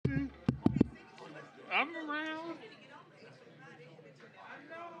I'm around.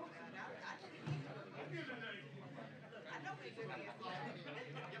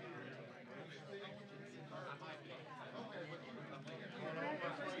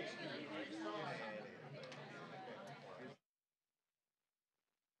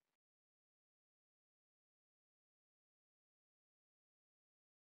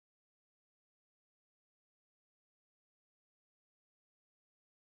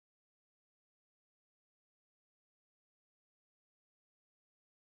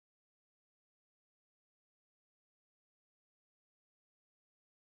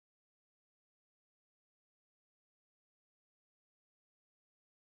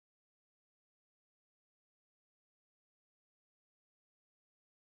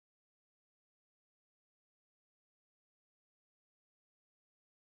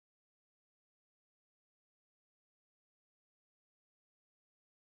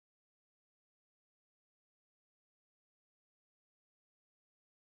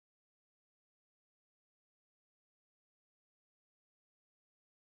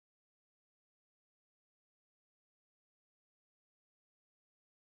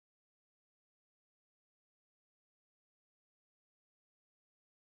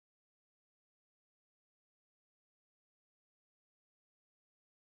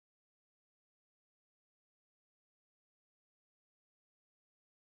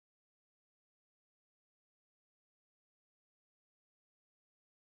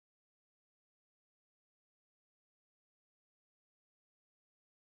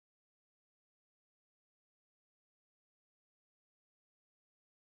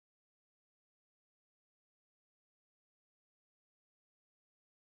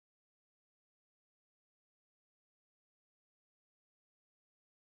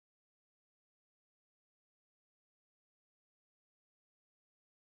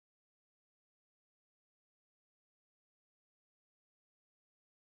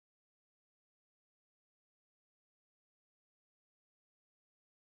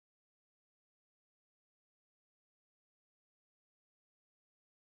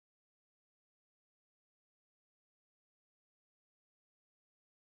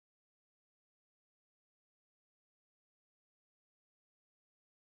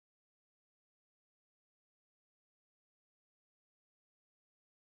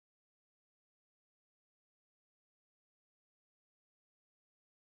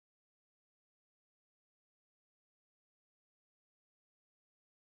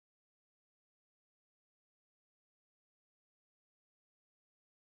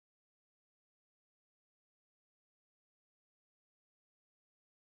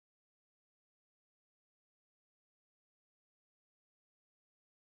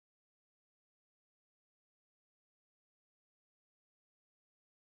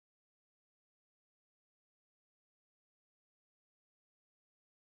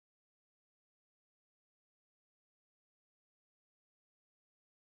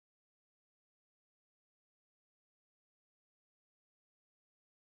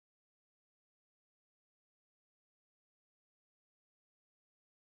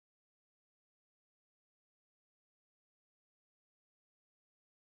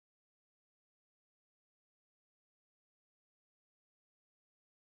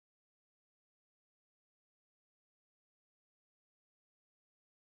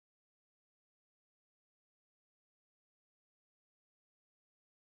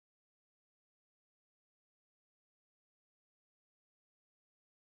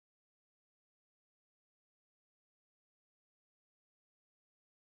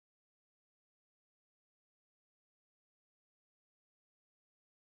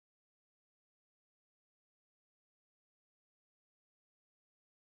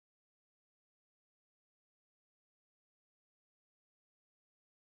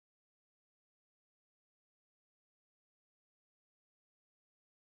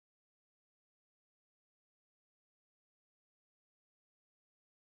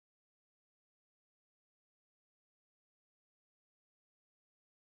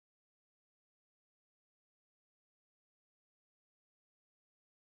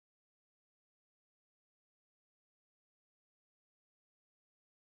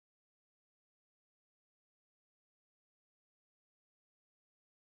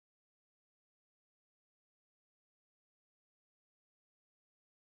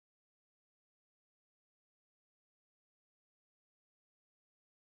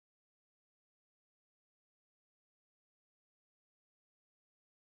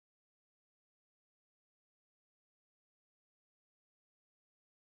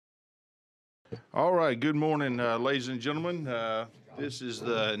 All right. Good morning, ladies and gentlemen. This is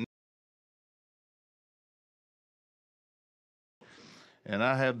the and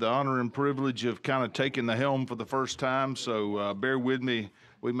I have the honor and privilege of kind of taking the helm for the first time, so bear with me.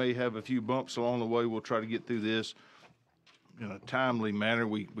 We may have a few bumps along the way. We'll try to get through this in a timely manner.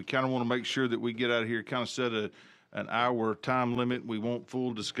 We kind of want to make sure that we get out of here, kind of set an hour time limit. We want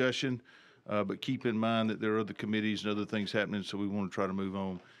full discussion, but keep in mind that there are other committees and other things happening, so we want to try to move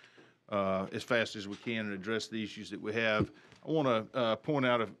on as fast as we can and address the issues that we have. I want to point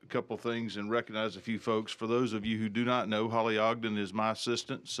out a couple things and recognize a few folks. For those of you who do not know, Holly Ogden is my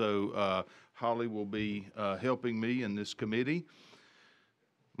assistant, so Holly will be helping me in this committee.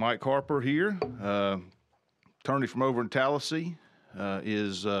 Mike Harper here, attorney from over in Tallahassee,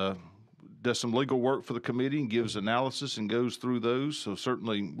 does some legal work for the committee and gives analysis and goes through those. So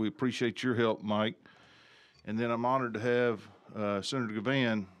certainly we appreciate your help, Mike. And then I'm honored to have Senator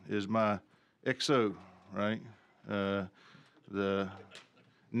Gavan is my XO, right? The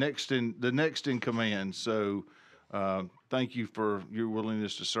next in command. So thank you for your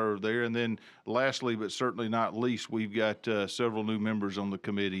willingness to serve there. And then lastly, but certainly not least, we've got several new members on the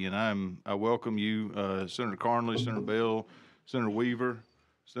committee, and I welcome you, Senator Carnley, Senator Bell, Senator Weaver,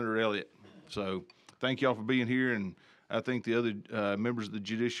 Senator Elliott. So thank y'all for being here, and I think the other members of the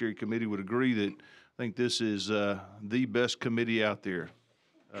Judiciary Committee would agree that I think this is the best committee out there.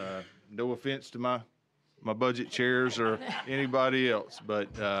 No offense to my budget chairs or anybody else,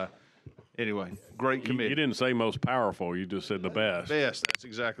 but anyway, great committee. You didn't say most powerful. You just said the best. Best. That's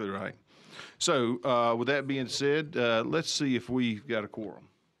exactly right. So with that being said, let's see if we've got a quorum.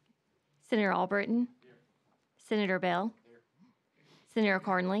 Senator Albritton. Here. Senator Bell. Here. Senator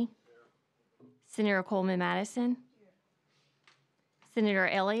Carnley. Here. Senator Coleman-Madison. Here. Senator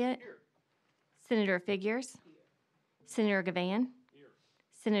Elliott. Here. Senator Figures. Here. Senator Gavan. Here.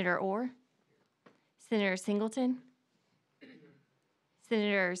 Senator Orr. Here. Senator Singleton. Here.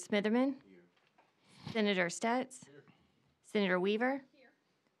 Senator Smitherman. Here. Senator Stutz. Here. Senator Weaver. Here.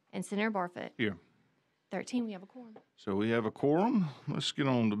 And Senator Barfoot. Here. 13, we have a quorum. So we have a quorum. Let's get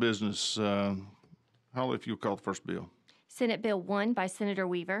on to business. Holly, if you'll call the first bill. Senate Bill 1 by Senator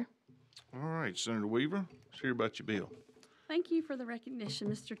Weaver. All right, Senator Weaver, let's hear about your bill. Thank you for the recognition,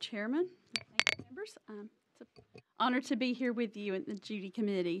 Mr. Chairman. Thank you, members. It's an honor to be here with you in the Judy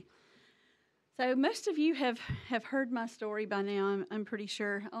Committee. So most of you have heard my story by now, I'm pretty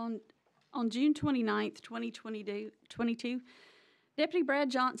sure. On June 29th, 2022, Deputy Brad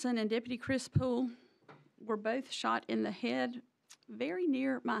Johnson and Deputy Chris Poole were both shot in the head very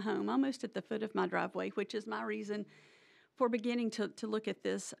near my home, almost at the foot of my driveway, which is my reason for beginning to look at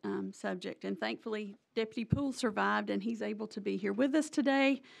this subject. And thankfully, Deputy Poole survived, and he's able to be here with us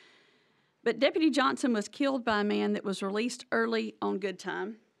today. But Deputy Johnson was killed by a man that was released early on good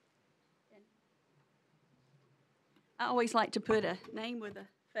time. I always like to put a name with a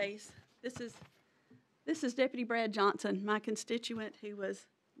face. This is Deputy Brad Johnson, my constituent who was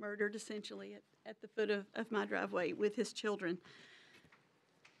murdered essentially at the foot of my driveway with his children.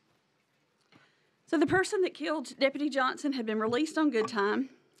 So the person that killed Deputy Johnson had been released on good time.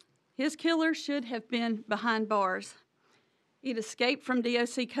 His killer should have been behind bars. He'd escaped from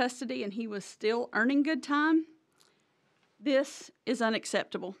DOC custody and he was still earning good time. This is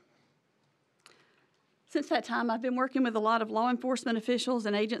unacceptable. Since that time, I've been working with a lot of law enforcement officials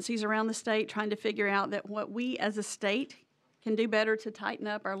and agencies around the state trying to figure out that what we as a state can do better to tighten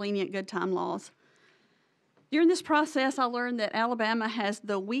up our lenient good time laws. During this process, I learned that Alabama has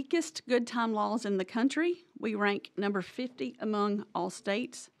the weakest good time laws in the country. We rank number 50 among all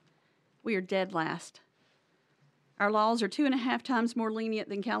states. We are dead last. Our laws are 2.5 times more lenient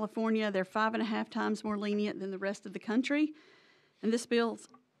than California. They're 5.5 times more lenient than the rest of the country. And this bill's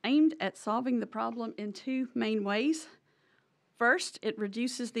aimed at solving the problem in two main ways. First, it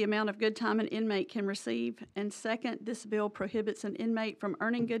reduces the amount of good time an inmate can receive. And second, this bill prohibits an inmate from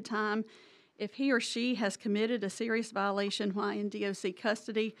earning good time if he or she has committed a serious violation while in DOC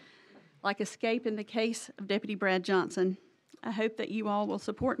custody, like escape in the case of Deputy Brad Johnson. I hope that you all will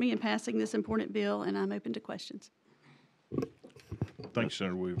support me in passing this important bill, and I'm open to questions. Thanks,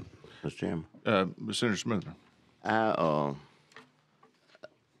 Senator Weaver. Mr. Chairman. Senator Smith. I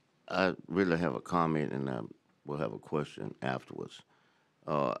really have a comment, and I will have a question afterwards.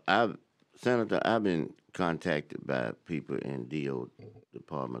 Senator, I've been contacted by people in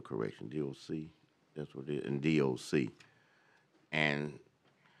Department of Correction, DOC, that's what it is, and DOC. And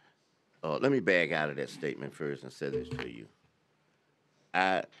let me back out of that statement first and say this to you.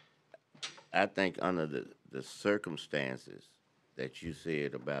 I think under the circumstances that you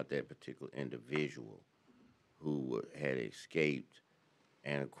said about that particular individual who had escaped,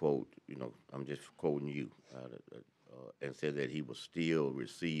 and a quote, you know, I'm just quoting you, and said that he was still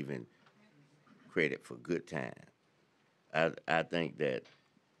receiving credit for good time. I think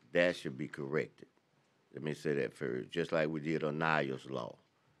that should be corrected. Let me say that first, just like we did on Naya's law,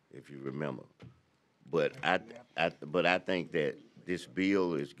 if you remember. But I think that this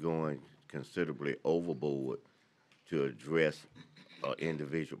bill is going considerably overboard to address an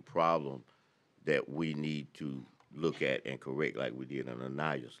individual problem that we need to look at and correct, like we did on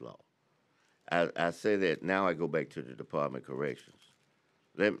Naya's law. I say that now. I go back to the Department of Corrections.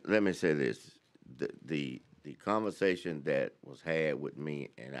 Let me say this: the conversation that was had with me,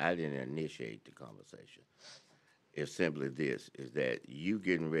 and I didn't initiate the conversation, is simply this: is that you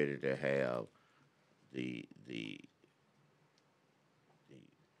getting ready to have the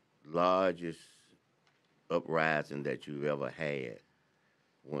largest uprising that you've ever had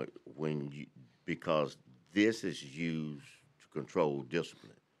when you, because this is used to control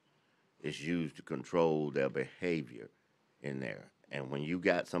discipline. It's used to control their behavior in there. And when you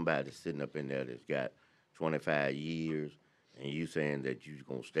got somebody sitting up in there that's got 25 years, and you saying that you're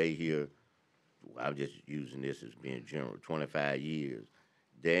gonna stay here, I'm just using this as being general, 25 years,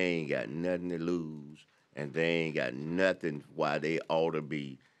 they ain't got nothing to lose, and they ain't got nothing why they ought to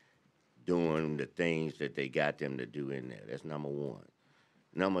be doing the things that they got them to do in there. That's number one.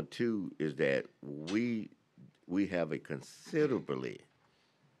 Number two is that we have a considerably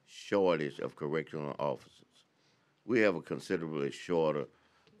shortage of correctional officers. We have a considerably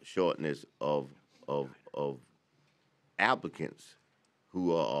shortness of applicants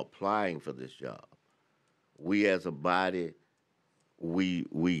who are applying for this job. We as a body,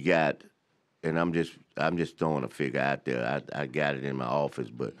 we got, and I'm just throwing a figure out there. I got it in my office,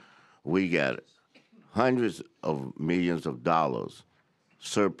 but we got hundreds of millions of dollars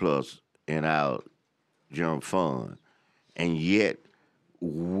surplus in our general fund, and yet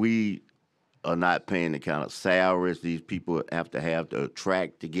we are not paying the kind of salaries these people have to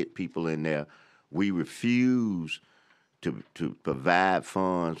attract to get people in there. We refuse to provide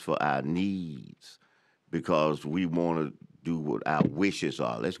funds for our needs because we want to do what our wishes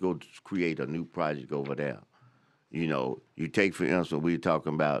are. Let's go create a new project over there. You know, you take, for instance, we're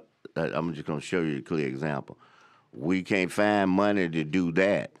talking about, I'm just going to show you a clear example. We can't find money to do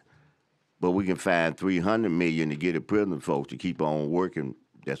that, but we can find $300 million to get the prison folks to keep on working.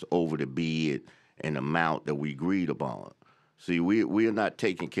 That's over the bid and amount that we agreed upon. See, we are not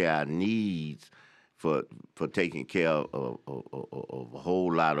taking care of our needs for taking care of a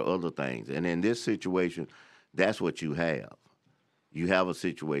whole lot of other things. And in this situation, that's what you have. You have a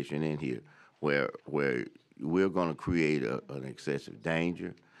situation in here where we're going to create an excessive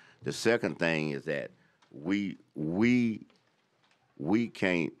danger. The second thing is that we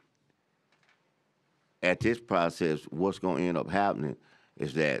can't, at this process, what's going to end up happening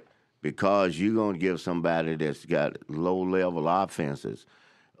is that because you're going to give somebody that's got low-level offenses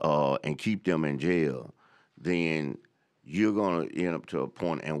and keep them in jail, then you're going to end up to a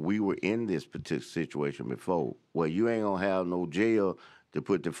point, and we were in this particular situation before, where you ain't going to have no jail to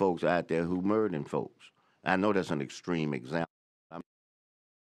put the folks out there who murdering folks. I know that's an extreme example. I mean,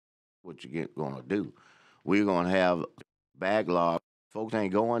 what you're going to do. We're going to have backlog. Folks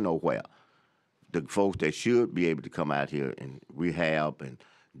ain't going nowhere. The folks that should be able to come out here and rehab and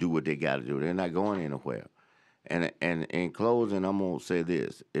do what they got to do, they're not going anywhere. And in closing, I'm gonna say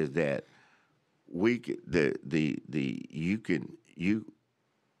this: is that it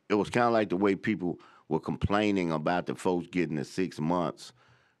was kind of like the way people were complaining about the folks getting the 6 months.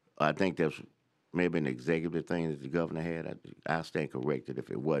 I think that's maybe an executive thing that the governor had. I stand corrected if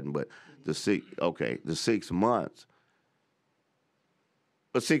it wasn't, but the 6 months.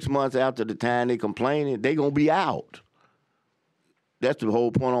 But 6 months after the time they complaining, they gonna be out. That's the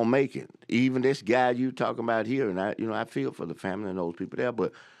whole point I'm making. Even this guy you talking about here, and I feel for the family and those people there.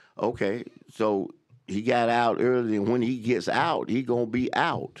 But okay, so he got out early, and when he gets out, he gonna be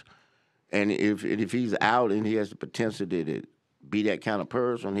out. And if he's out and he has the potential to be that kind of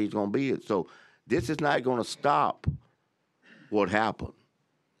person, he's gonna be it. So this is not gonna stop what happened.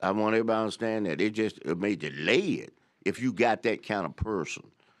 I want everybody to understand that. It may delay it if you got that kind of person.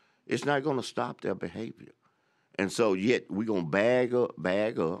 It's not gonna stop their behavior. And so yet we're gonna bag up.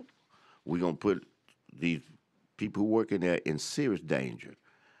 We're gonna put these people who work in there in serious danger.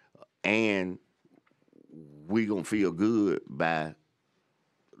 And we're gonna feel good by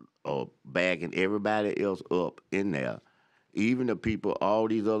bagging everybody else up in there. Even the people, all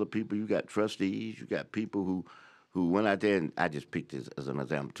these other people, you got trustees, you got people who went out there, and I just picked this as an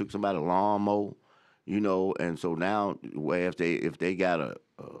example, took somebody a lawnmower, and so now where if they got a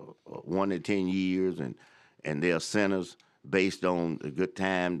 1 to 10 years and they're sentenced based on the good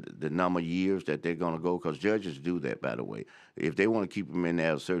time, the number of years that they're going to go, because judges do that, by the way. If they want to keep them in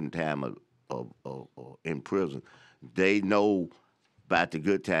there a certain time in prison, they know about the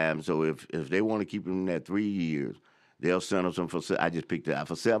good times. So if they want to keep them in that 3 years, they'll sentence them for, I just picked it out,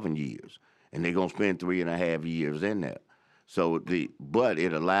 for 7 years. And they're going to spend 3.5 years in there. So but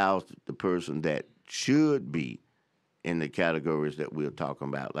it allows the person that should be in the categories that we're talking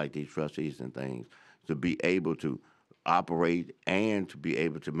about, like these trustees and things, to be able to operate and to be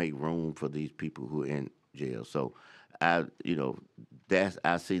able to make room for these people who are in jail. So I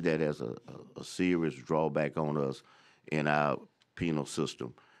see that as a serious drawback on us in our penal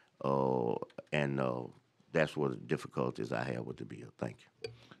system, and that's what the difficulties I have with the bill. Thank you.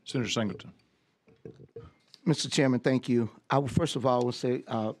 Senator Singleton. Mr. Chairman, thank you. I would first of all say,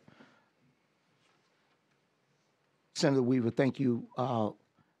 Senator Weaver, thank you,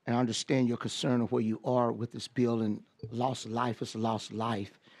 and I understand your concern of where you are with this bill, and loss of life is a loss of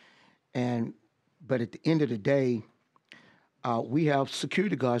life. But at the end of the day, we have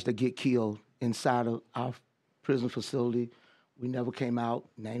security guards that get killed inside of our prison facility. We never came out,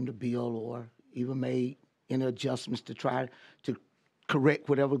 named a bill, or even made any adjustments to try to correct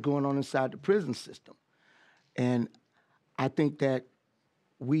whatever's going on inside the prison system. And I think that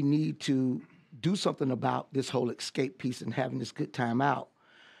we need to do something about this whole escape piece and having this good time out.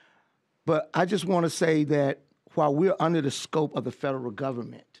 But I just want to say that while we're under the scope of the federal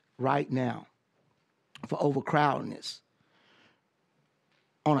government right now for overcrowdedness,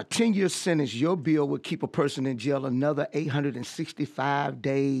 on a 10-year sentence, your bill would keep a person in jail another 865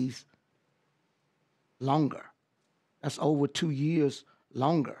 days longer. That's over 2 years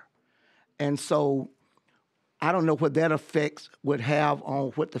longer. And so I don't know what that effects would have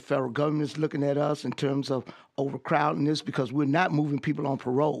on what the federal government is looking at us in terms of overcrowdedness, because we're not moving people on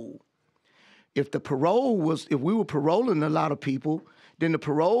parole. If we were paroling a lot of people, then the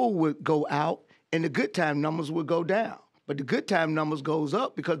parole would go out and the good time numbers would go down. But the good time numbers goes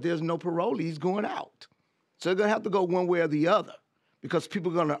up because there's no parolees going out. So they're going to have to go one way or the other because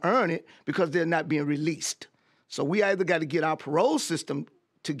people are going to earn it because they're not being released. So we either got to get our parole system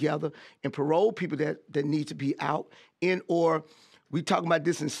together and parole people that need to be out or we talk about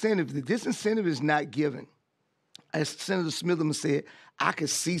disincentive. The disincentive is not given. As Senator Smitherman said, I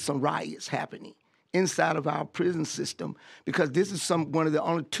could see some riots happening inside of our prison system because this is one of the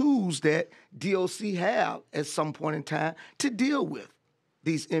only tools that DOC have at some point in time to deal with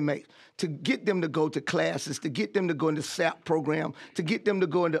these inmates, to get them to go to classes, to get them to go into SAP program, to get them to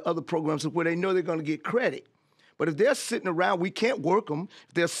go into other programs where they know they're going to get credit. But if they're sitting around, we can't work them.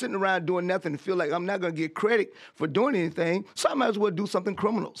 If they're sitting around doing nothing and feel like I'm not going to get credit for doing anything, so I might as well do something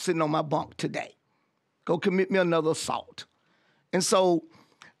criminal sitting on my bunk today. Go commit me another assault. And so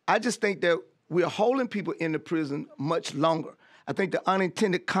I just think that we're holding people in the prison much longer. I think the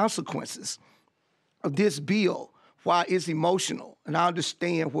unintended consequences of this bill, while it's emotional, and I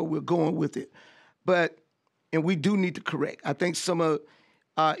understand where we're going with it, and we do need to correct. I think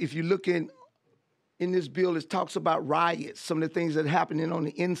if you look in this bill, it talks about riots, some of the things that are happening on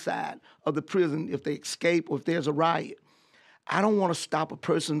the inside of the prison if they escape or if there's a riot. I don't want to stop a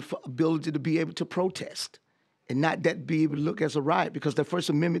person's ability to be able to protest and not that be able to look as a riot because the First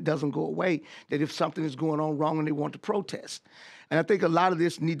Amendment doesn't go away, that if something is going on wrong and they want to protest. And I think a lot of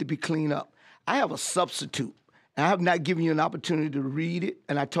this need to be cleaned up. I have a substitute. And I have not given you an opportunity to read it,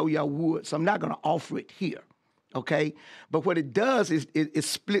 and I told you I would, so I'm not going to offer it here, okay? But what it does is it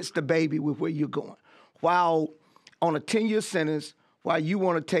splits the baby with where you're going. While on a 10-year sentence, while you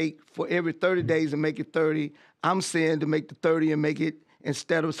want to take for every 30 days and make it 30, I'm saying to make the 30 and make it,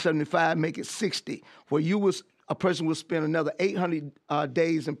 instead of 75, make it 60. Where a person will spend another 800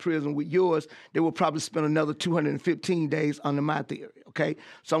 days in prison with yours, they will probably spend another 215 days under my theory, okay?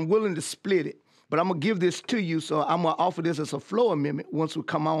 So I'm willing to split it. But I'm going to give this to you, so I'm going to offer this as a floor amendment once we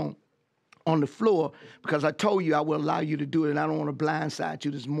come on the floor, because I told you I will allow you to do it, and I don't want to blindside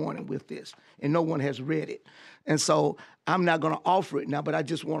you this morning with this, and no one has read it. And so I'm not going to offer it now, but I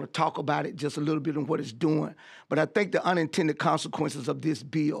just want to talk about it just a little bit on what it's doing. But I think the unintended consequences of this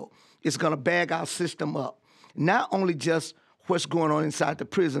bill is going to bag our system up, not only just what's going on inside the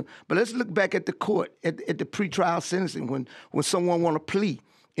prison, but let's look back at the court, at the pretrial sentencing when someone want to plea.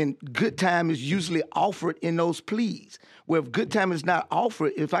 And good time is usually offered in those pleas. Where if good time is not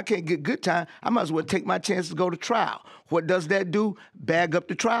offered, if I can't get good time, I might as well take my chances to go to trial. What does that do? Bag up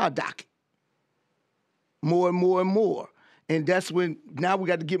the trial docket. More and more and more. And that's when now we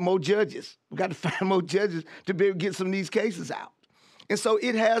got to get more judges. We got to find more judges to be able to get some of these cases out. And so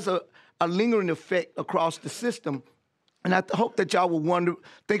it has a lingering effect across the system. And I hope that y'all will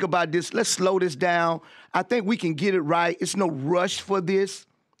think about this. Let's slow this down. I think we can get it right. It's no rush for this.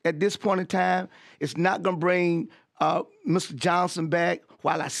 At this point in time, it's not going to bring Mr. Johnson back.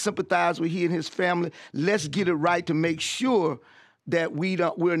 while I sympathize with he and his family, let's get it right to make sure that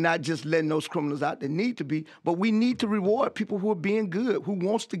we're not just letting those criminals out that need to be, but we need to reward people who are being good, who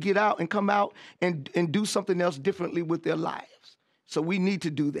wants to get out and come out and do something else differently with their lives. So we need to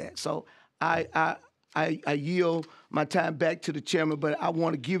do that. So I yield my time back to the chairman, but I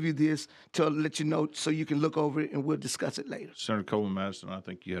want to give you this to let you know so you can look over it and we'll discuss it later. Senator Coleman Madison, I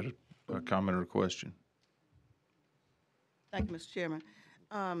think you had a comment or a question. Thank you, Mr. Chairman.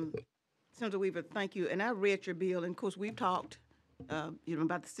 Senator Weaver, thank you. And I read your bill, and of course, we've talked,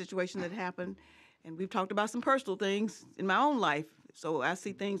 about the situation that happened, and we've talked about some personal things in my own life. So I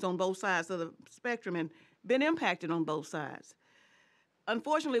see things on both sides of the spectrum and been impacted on both sides.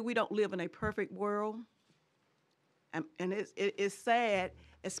 Unfortunately, we don't live in a perfect world, and it's sad,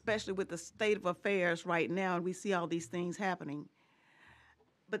 especially with the state of affairs right now, and we see all these things happening.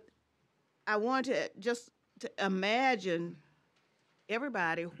 But I want to just to imagine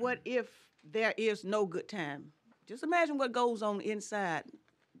everybody, what if there is no good time? Just imagine what goes on inside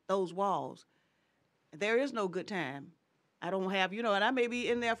those walls. There is no good time. I don't have, and I may be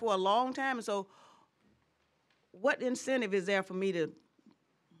in there for a long time, and so what incentive is there for me to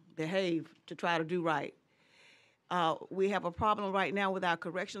behave, to try to do right? We have a problem right now with our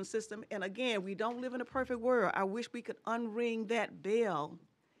correction system, and again, we don't live in a perfect world. I wish we could unring that bell,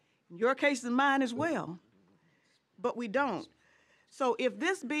 in your case and mine as well, but we don't. So if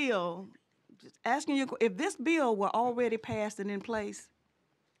this bill, just asking you, if this bill were already passed and in place,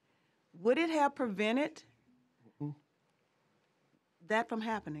 would it have prevented that from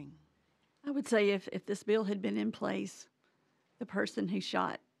happening? I would say if this bill had been in place, the person who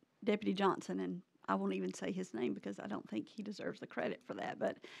shot Deputy Johnson, and I won't even say his name because I don't think he deserves the credit for that,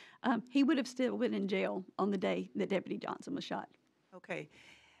 but he would have still been in jail on the day that Deputy Johnson was shot. Okay.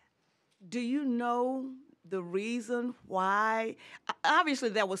 Do you know the reason why? Obviously,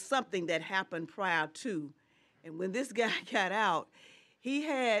 there was something that happened prior to, and when this guy got out,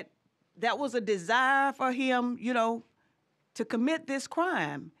 that was a desire for him, to commit this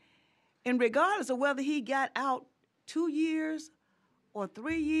crime. And regardless of whether he got out 2 years or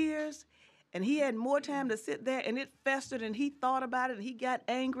 3 years, and he had more time to sit there, and it festered, and he thought about it, and he got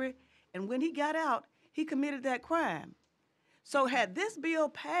angry, and when he got out, he committed that crime. So had this bill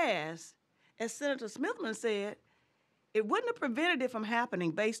passed, as Senator Smithman said, it wouldn't have prevented it from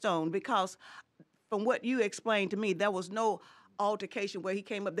happening because from what you explained to me, there was no altercation where he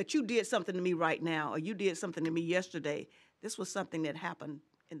came up that you did something to me right now or you did something to me yesterday. This was something that happened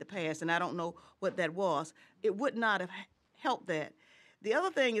in the past, and I don't know what that was. It would not have helped that. The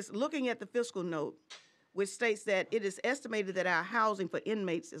other thing is looking at the fiscal note, which states that it is estimated that our housing for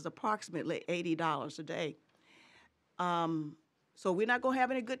inmates is approximately $80 a day. So we're not going to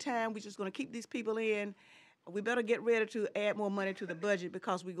have any good time. We're just going to keep these people in. We better get ready to add more money to the budget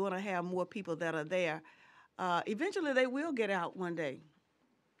because we're going to have more people that are there. Eventually, they will get out one day.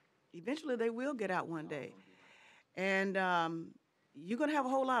 And you're going to have a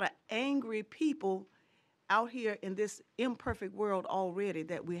whole lot of angry people out here in this imperfect world already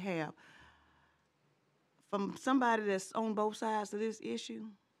that we have. From somebody that's on both sides of this issue,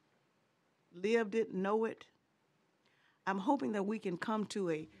 lived it, know it, I'm hoping that we can come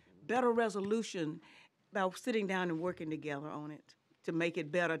to a better resolution by sitting down and working together on it to make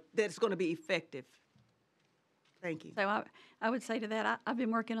it better, that it's going to be effective. Thank you. So I would say to that, I've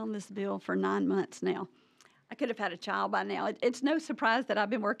been working on this bill for 9 months now. I could have had a child by now. It's no surprise that I've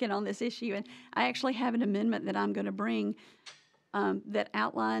been working on this issue, and I actually have an amendment that I'm going to bring that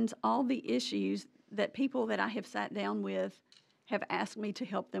outlines all the issues that people that I have sat down with have asked me to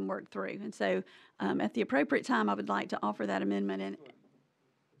help them work through. And so at the appropriate time, I would like to offer that amendment. And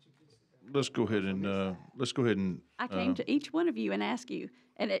Let's go ahead and I came to each one of you and asked you,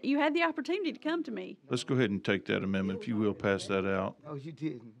 and you had the opportunity to come to me. let's go ahead and take that amendment, if you will, pass that out. No, you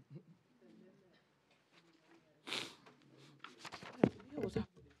didn't.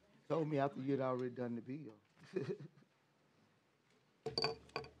 Told me after you'd already done the bill.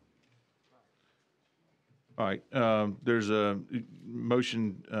 All right, there's a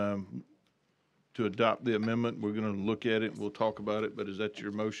motion to adopt the amendment. We're going to look at it, we'll talk about it, but is that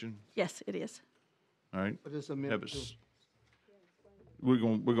your motion? Yes, it is. All right. But it's Have amendment. us-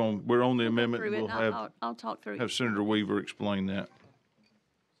 We're on the amendment. Through it, We'll and have I'll talk through it. have Senator Weaver explain that.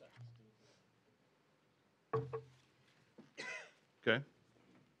 Okay.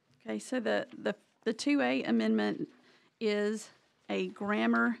 Okay, so the 2A amendment is a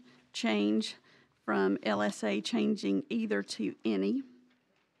grammar change from LSA changing either to any.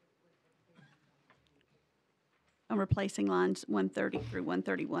 I'm replacing lines 130 through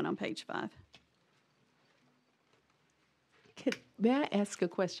 131 on page 5. May I ask a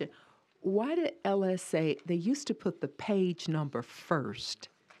question? Why did LSA, they used to put the page number first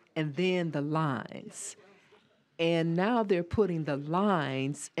and then the lines. And now they're putting the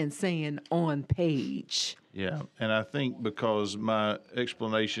lines and saying on page. Yeah, and I think because my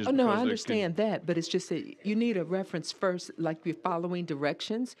explanation is Oh, no, because I there could- understand that, but it's just that you need a reference first, like you're following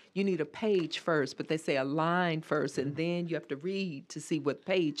directions. You need a page first, but they say a line first, and then you have to read to see what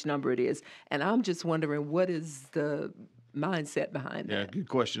page number it is. And I'm just wondering, what is the mindset behind Yeah, that? good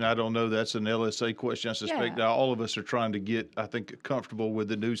question. I don't know. That's an LSA question. I suspect all of us are trying to get, I think, comfortable with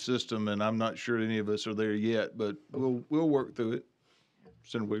the new system, and I'm not sure any of us are there yet, but we'll work through it.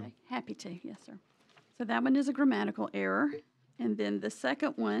 Senator Weaver. Happy to, yes, sir. So that one is a grammatical error. And then the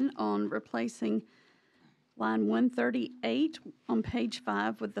second one on replacing line 138 on page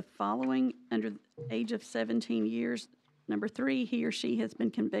 5 with the following under the age of 17 years. Number 3, he or she has been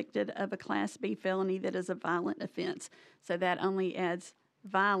convicted of a Class B felony that is a violent offense. So that only adds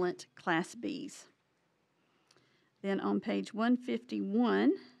violent Class Bs. Then on page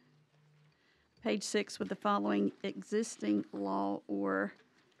 151, page 6 with the following existing law, or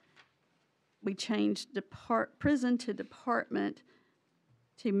we changed prison to department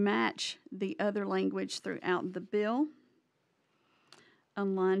to match the other language throughout the bill.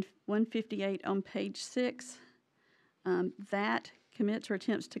 On line 158 on page 6, that commits or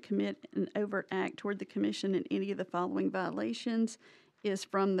attempts to commit an overt act toward the commission in any of the following violations is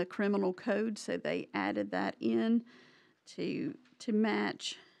from the criminal code, so they added that in to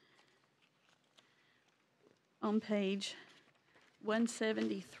match. On page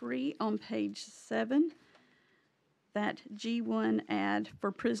 173 on page 7, that G1 add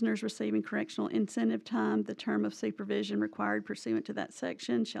for prisoners receiving correctional incentive time, the term of supervision required pursuant to that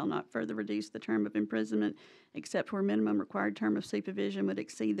section shall not further reduce the term of imprisonment except where minimum required term of supervision would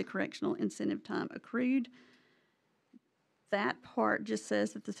exceed the correctional incentive time accrued. That part just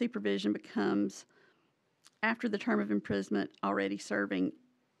says that the supervision becomes after the term of imprisonment already serving,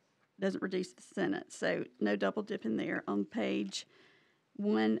 doesn't reduce the sentence. So no double dip in there. On page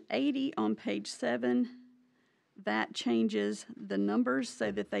 180 on page 7, that changes the numbers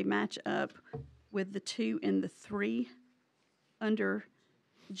so that they match up with the 2 and the 3 under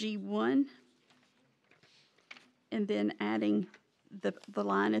G1. And then adding the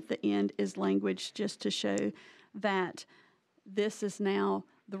line at the end is language just to show that this is now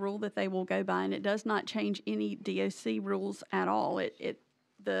the rule that they will go by, and it does not change any DOC rules at all.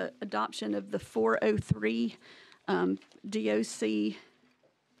 The adoption of the 403 DOC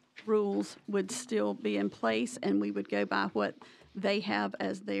rules would still be in place, and we would go by what they have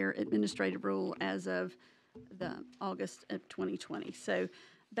as their administrative rule as of the August of 2020. So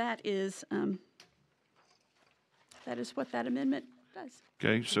that is what that amendment does.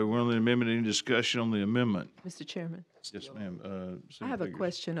 Okay, so we're on the amendment. Any discussion on the amendment? Mr. Chairman, Yes, ma'am. I have a Senator Figurs.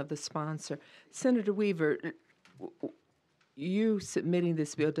 question of the sponsor. Senator Weaver, you submitting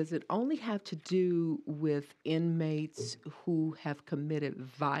this bill, does it only have to do with inmates who have committed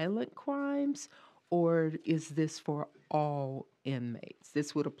violent crimes, or is this for all inmates?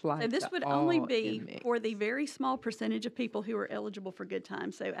 This would apply So this to would all only be inmates. for the very small percentage of people who are eligible for good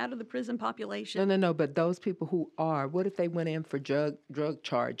time. So out of the prison population, No, but those people who are, what if they went in for drug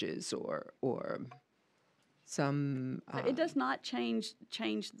charges or some... so it does not change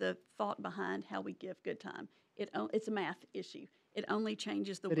the thought behind how we give good time. It's a math issue. It only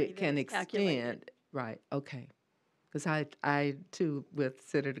changes the But way it can that it's calculated. extend, right, okay. Because I, too, with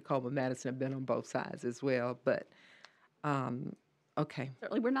Senator Coleman Madison, have been on both sides as well, but, okay.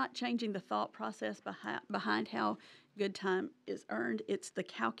 Certainly, we're not changing the thought process behind how good time is earned. It's the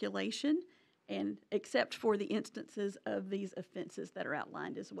calculation, and except for the instances of these offenses that are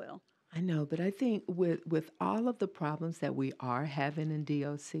outlined as well. I know, but I think with all of the problems that we are having in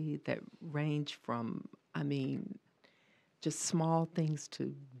DOC that range from, I mean, just small things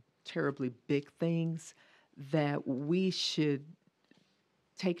to terribly big things, that we should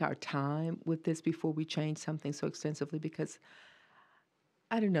take our time with this before we change something so extensively, because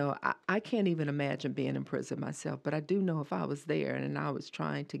I don't know, I can't even imagine being in prison myself, but I do know if I was there and I was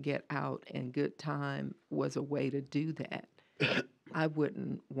trying to get out and good time was a way to do that, I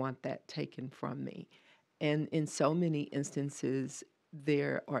wouldn't want that taken from me. And in so many instances,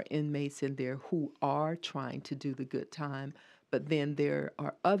 there are inmates in there who are trying to do the good time, but then there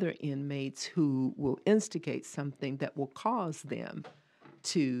are other inmates who will instigate something that will cause them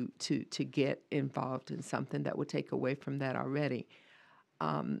to get involved in something that would take away from that already.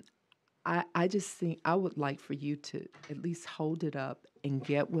 I just think I would like for you to at least hold it up and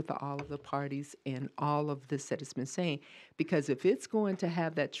get with all of the parties and all of this that has been saying, because if it's going to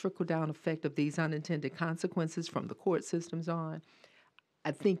have that trickle down effect of these unintended consequences from the court systems on,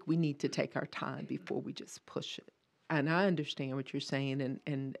 I think we need to take our time before we just push it. And I understand what you're saying,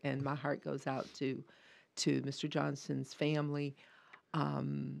 and my heart goes out to Mr. Johnson's family.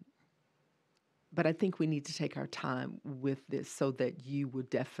 But I think we need to take our time with this so that you will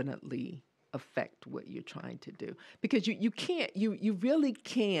definitely affect what you're trying to do. Because you can't, you really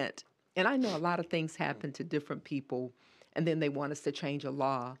can't, and I know a lot of things happen to different people, and then they want us to change a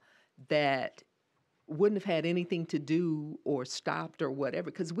law that wouldn't have had anything to do or stopped or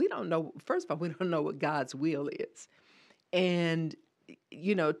whatever, because we don't know, first of all, we don't know what God's will is. And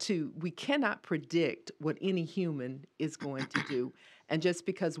we cannot predict what any human is going to do. And just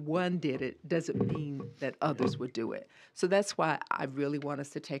because one did it doesn't mean that others would do it. So that's why I really want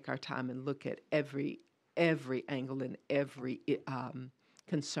us to take our time and look at every angle and every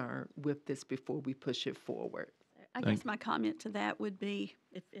concern with this before we push it forward. I guess my comment to that would be,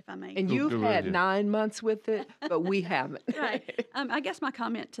 if I may. And Go you've right had ahead. 9 months with it, but we haven't. Right. I guess my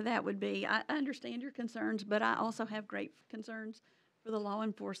comment to that would be, I understand your concerns, but I also have great concerns for the law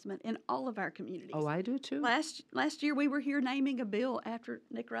enforcement in all of our communities. Oh, I do too. Last year we were here naming a bill after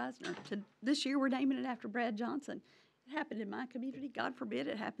Nick Reisner. This year we're naming it after Brad Johnson. It happened in my community. God forbid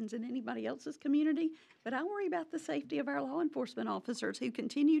it happens in anybody else's community. But I worry about the safety of our law enforcement officers who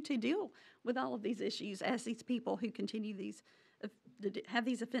continue to deal with all of these issues as these people who continue to have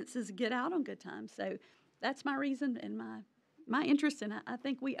these offenses get out on good time. So that's my reason and my interest, and I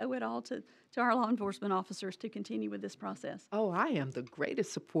think we owe it all to our law enforcement officers to continue with this process. Oh, I am the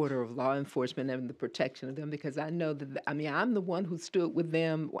greatest supporter of law enforcement and the protection of them, because I know that, I'm the one who stood with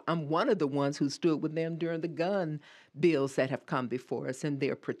them. I'm one of the ones who stood with them during the gun bills that have come before us and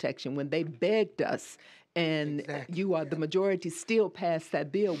their protection when they begged us. And the majority still passed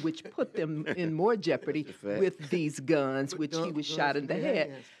that bill, which put them in more jeopardy with these guns, which he was shot in the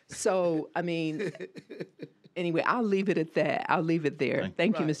head. So, anyway, I'll leave it at that. I'll leave it there.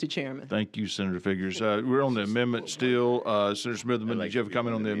 Thank you, Mr. Chairman. Thank you, Senator Figures. We're on the amendment still. Senator Smithman, did you have a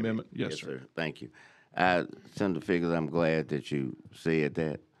comment on the amendment? Yes, sir. Thank you. Senator Figures, I'm glad that you said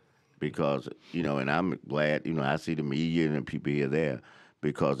that, because, and I'm glad, I see the media and the people here there,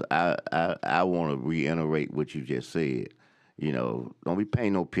 because I want to reiterate what you just said. Don't be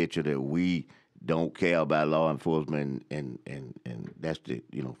painting no picture that we don't care about law enforcement and that's the,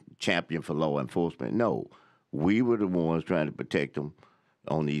 champion for law enforcement. No, we were the ones trying to protect them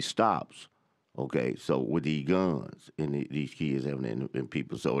on these stops. Okay, so with these guns and these kids and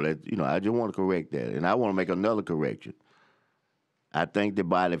people. So that, I just want to correct that. And I want to make another correction. I thank the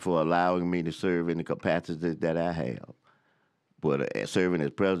body for allowing me to serve in the capacity that I have. But serving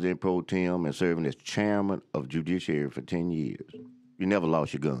as president pro tem and serving as chairman of Judiciary for 10 years, you never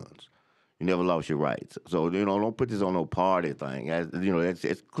lost your guns. You never lost your rights. So, don't put this on no party thing.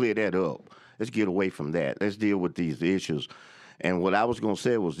 Let's clear that up. Let's get away from that. Let's deal with these issues. And what I was going to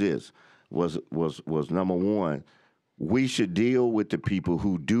say was this, was number one, we should deal with the people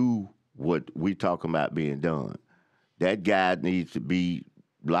who do what we talking about being done. That guy needs to be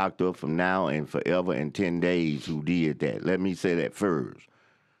locked up from now and forever and 10 days who did that. Let me say that first.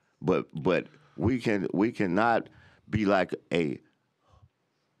 But we cannot be like a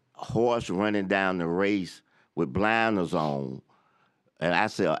horse running down the race with blinders on. And I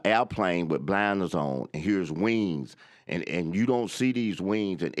say an airplane with blinders on, and here's wings. And you don't see these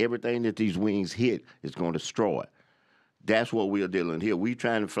wings, and everything that these wings hit is going to destroy. That's what we're dealing with here. We're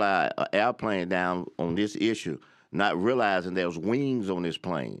trying to fly an airplane down on this issue, not realizing there's wings on this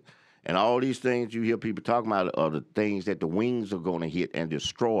plane. And all these things you hear people talking about are the things that the wings are going to hit and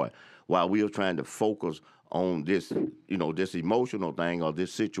destroy, while we are trying to focus on this, this emotional thing or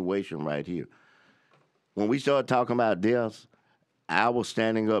this situation right here. When we started talking about deaths, I was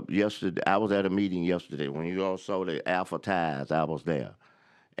standing up yesterday. I was at a meeting yesterday. When you all saw the Alpha Ties, I was there.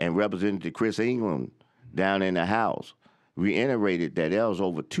 And Representative Chris England down in the House reiterated that there was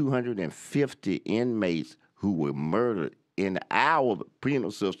over 250 inmates who were murdered in our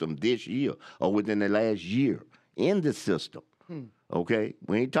penal system this year or within the last year in the system. Okay?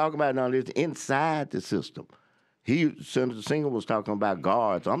 We ain't talking about none of this inside the system. Senator Singer was talking about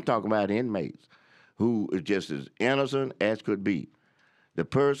guards. I'm talking about inmates who are just as innocent as could be. The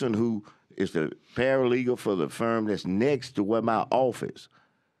person who is the paralegal for the firm that's next to where my office,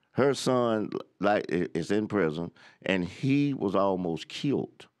 her son is in prison, and he was almost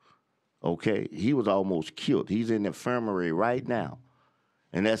killed. Okay? He was almost killed. He's in the infirmary right now.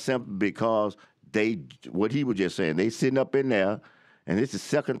 And that's simply because what he was just saying, they sitting up in there, And this is the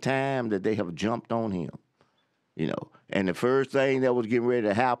second time that they have jumped on him, you know. And the first thing that was getting ready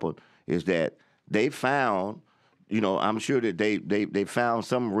to happen is that they found, you know, I'm sure that they found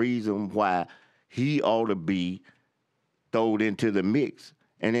some reason why he ought to be thrown into the mix.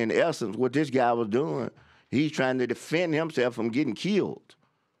 And in essence, what this guy was doing, he's trying to defend himself from getting killed.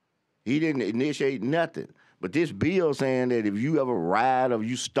 He didn't initiate nothing. But this bill saying that if you ever ride or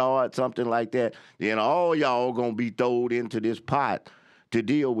you start something like that, then all y'all gonna be thrown into this pot to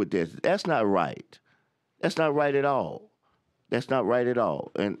deal with this. That's not right. That's not right at all. That's not right at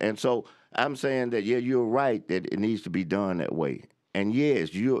all. And so I'm saying that, yeah, you're right that it needs to be done that way. And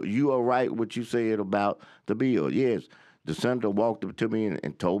yes, you are right what you said about the bill. Yes, the senator walked up to me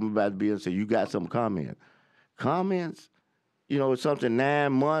and told me about the bill and said, you got some comments. Comments? You know, it's something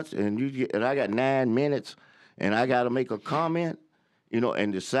 9 months and I got 9 minutes and I got to make a comment, you know,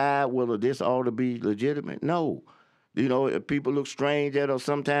 and decide whether this ought to be legitimate. No. You know, if people look strange at us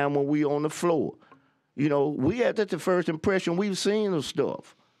sometime when we on the floor. You know, that's the first impression we've seen of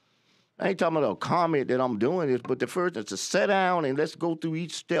stuff. I ain't talking about a comment that I'm doing this, but the first is to sit down and let's go through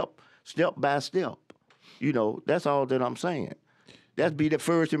each step by step. You know, that's all that I'm saying. That'd be the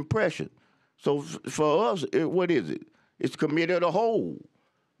first impression. So for us, what is it? It's committee of the whole,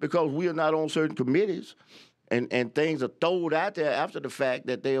 because we are not on certain committees, and things are thrown out there after the fact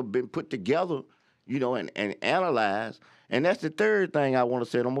that they have been put together, you know, and analyzed. And that's the third thing I want to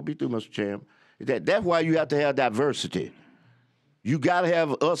say, and I'm going to be through, Mr. Chairman, is that's why you have to have diversity. You got to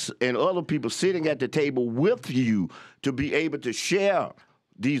have us and other people sitting at the table with you to be able to share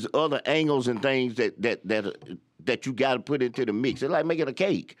these other angles and things that you got to put into the mix. It's like making a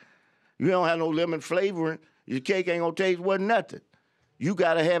cake. You don't have no lemon flavoring, your cake ain't gonna taste worth nothing. You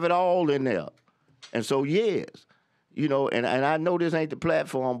got to have it all in there. And so, yes, you know, and I know this ain't the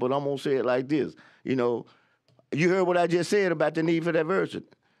platform, but I'm gonna say it like this. You know, you heard what I just said about the need for diversity.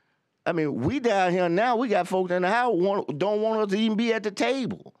 I mean, we down here now, we got folks in the house don't want us to even be at the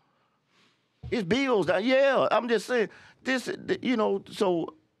table. It's bills down. Yeah, I'm just saying, this, you know,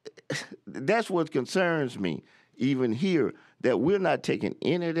 so that's what concerns me, even here, that we're not taking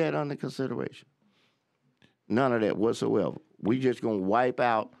any of that under consideration. None of that whatsoever. We just going to wipe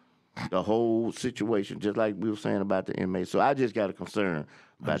out the whole situation, just like we were saying about the inmates. So I just got a concern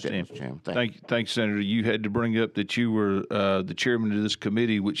about that, Mr. Chairman. Thank you. Thanks, Senator. You had to bring up that you were the chairman of this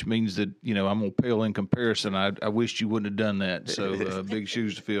committee, which means that, you know, I'm going to pale in comparison. I wished you wouldn't have done that. So big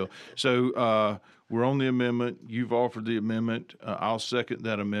shoes to fill. So we're on the amendment. You've offered the amendment. I'll second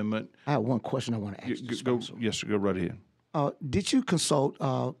that amendment. I have one question I want to ask. Yes, sir. Go right ahead. Did you consult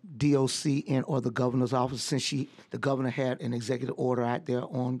DOC or the governor's office since the governor had an executive order out there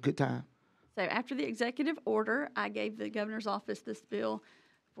on good time? So after the executive order, I gave the governor's office this bill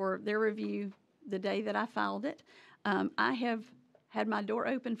for their review the day that I filed it. I have had my door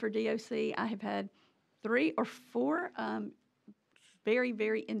open for DOC. I have had 3 or 4 very,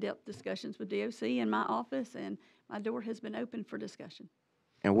 very in-depth discussions with DOC in my office, and my door has been open for discussion.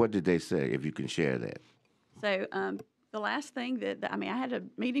 And what did they say, if you can share that? So the last thing I had a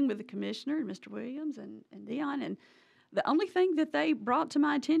meeting with the commissioner, Mr. Williams and Dion, and the only thing that they brought to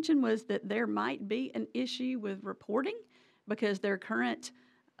my attention was that there might be an issue with reporting because their current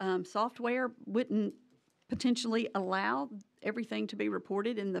software wouldn't potentially allow everything to be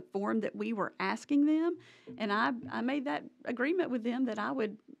reported in the form that we were asking them. And I made that agreement with them that I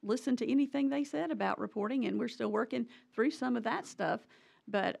would listen to anything they said about reporting, and we're still working through some of that stuff.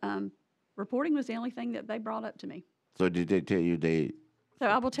 But reporting was the only thing that they brought up to me. So did they tell you So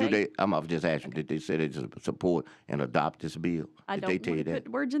I will tell you. I'm just asking, did they say they support and adopt this bill? I Did don't they tell you want to that?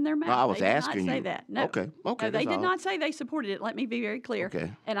 put words in their mouth. No, I was they did asking not say you. that. No. Okay, No, they that's did all. not say they supported it. Let me be very clear. Okay.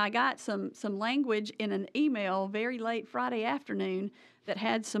 And I got some language in an email very late Friday afternoon that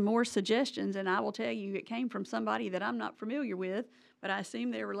had some more suggestions, and I will tell you it came from somebody that I'm not familiar with, but I assume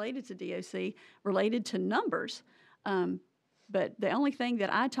they're related to DOC, related to numbers. But the only thing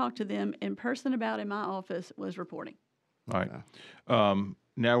that I talked to them in person about in my office was reporting. All right.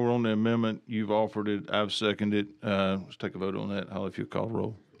 Now we're on the amendment. You've offered it. I've seconded it. Let's take a vote on that. Holly, if you'll call the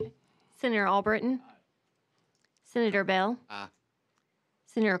roll. Senator Albritton? Aye. Senator Bell? Aye.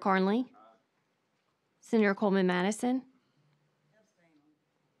 Senator Carnley? Aye. Senator Coleman Madison?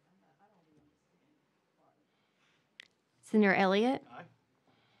 Senator Elliott? Aye.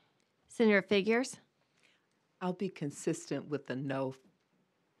 Senator Figures? I'll be consistent with the no.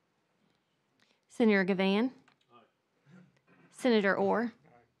 Senator Gavan? Aye. Senator Orr?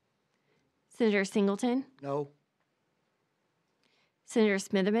 Aye. Senator Singleton? No. Senator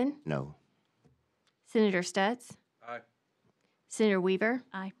Smitherman? No. Senator Stutz? Aye. Senator Weaver?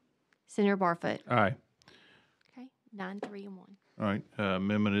 Aye. Senator Barfoot? Aye. Okay, 9, 3, and 1. All right,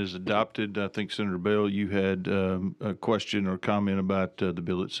 amendment is adopted. I think Senator Bell, you had a question or comment about the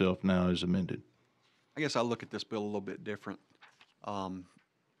bill itself now as amended. I guess I look at this bill a little bit different.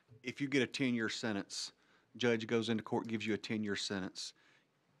 If you get a 10-year sentence, judge goes into court, gives you a 10-year sentence.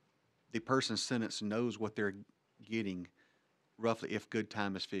 The person's sentence knows what they're getting roughly if good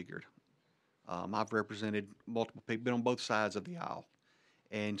time is figured. I've represented multiple people, been on both sides of the aisle.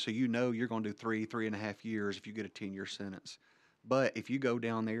 And so you know you're going to do 3.5 years if you get a 10-year sentence. But if you go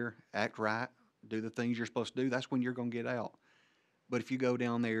down there, act right, do the things you're supposed to do, that's when you're going to get out. But if you go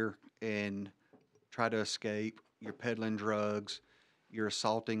down there and try to escape, you're peddling drugs, you're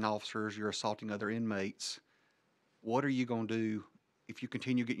assaulting officers, you're assaulting other inmates, what are you going to do if you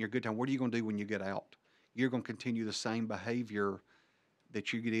continue getting your good time? What are you going to do when you get out? You're going to continue the same behavior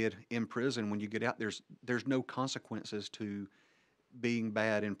that you did in prison when you get out. There's no consequences to being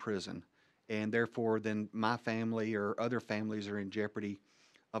bad in prison. And therefore, then my family or other families are in jeopardy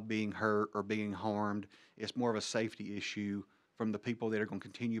of being hurt or being harmed. It's more of a safety issue from the people that are going to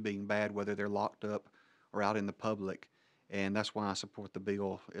continue being bad, whether they're locked up or out in the public. And that's why I support the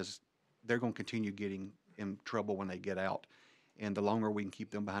bill, is they're going to continue getting in trouble when they get out. And the longer we can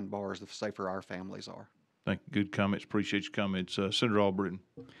keep them behind bars, the safer our families are. Thank you. Good comments. Appreciate your comments. Senator Albritton.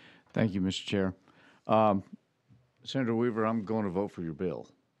 Thank you, Mr. Chair. Senator Weaver, I'm going to vote for your bill.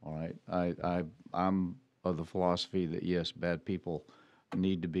 All right. I'm of the philosophy that, yes, bad people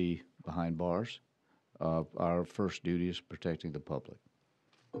need to be behind bars. Our first duty is protecting the public.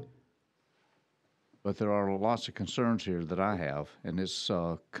 But there are lots of concerns here that I have, and it's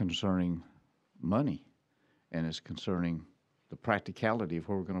concerning money, and it's concerning the practicality of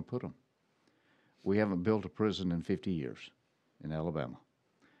where we're going to put them. We haven't built a prison in 50 years in Alabama.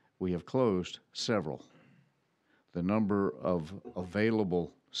 We have closed several. The number of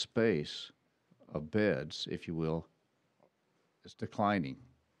available space of beds, if you will, is declining.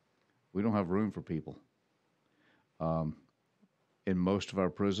 We don't have room for people. In most of our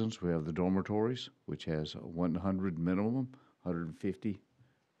prisons, we have the dormitories, which has 100 minimum, 150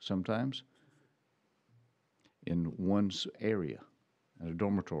 sometimes, in one area, in a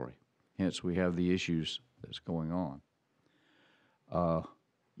dormitory. Hence, we have the issues that's going on.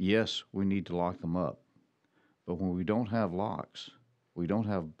 Yes, we need to lock them up. But when we don't have locks, we don't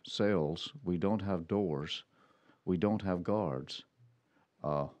have cells, we don't have doors, we don't have guards,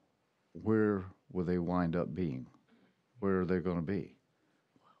 where will they wind up being? Where are they going to be?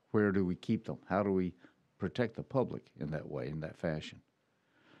 Where do we keep them? How do we protect the public in that way, in that fashion?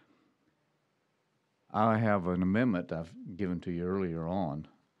 I have an amendment I've given to you earlier on.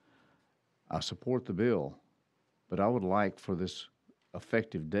 I support the bill, but I would like for this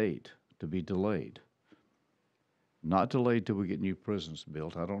effective date to be delayed. Not delayed till we get new prisons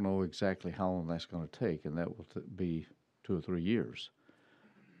built. I don't know exactly how long that's going to take, and that will be 2 or 3 years.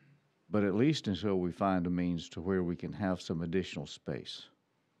 But at least until we find a means to where we can have some additional space.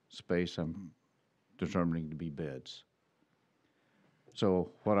 Space I'm determining to be beds. So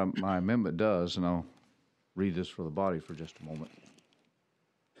what my amendment does, and I'll read this for the body for just a moment.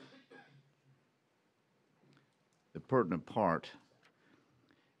 The pertinent part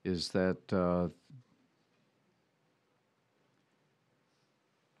is that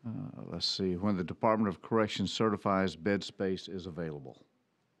let's see, when the Department of Corrections certifies bed space is available.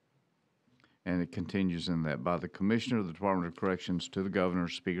 And it continues in that, by the Commissioner of the Department of Corrections to the Governor,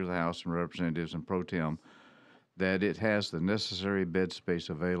 Speaker of the House and Representatives, and Pro Tem, that it has the necessary bed space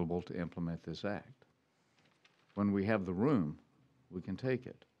available to implement this act. When we have the room, we can take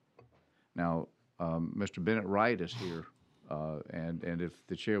it. Now, Mr. Bennett Wright is here, and if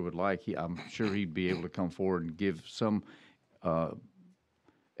the chair would like, I'm sure he'd be able to come forward and give some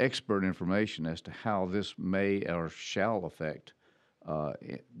expert information as to how this may or shall affect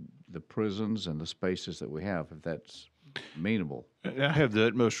the prisons and the spaces that we have, if that's amenable. I have the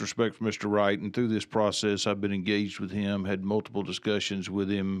utmost respect for Mr. Wright, and through this process, I've been engaged with him, had multiple discussions with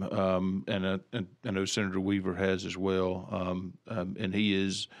him, and I know Senator Weaver has as well. And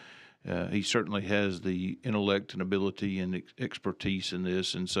he certainly has the intellect and ability and expertise in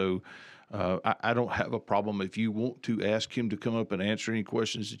this, and so I don't have a problem if you want to ask him to come up and answer any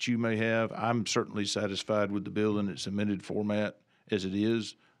questions that you may have. I'm certainly satisfied with the bill in its amended format as it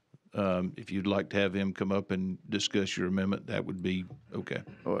is. If you'd like to have him come up and discuss your amendment, that would be okay.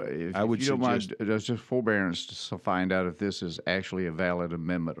 If you don't mind, there's just forbearance to find out if this is actually a valid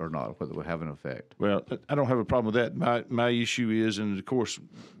amendment or not, whether it will have an effect. Well, I don't have a problem with that. My issue is, and of course,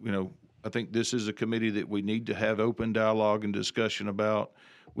 I think this is a committee that we need to have open dialogue and discussion about.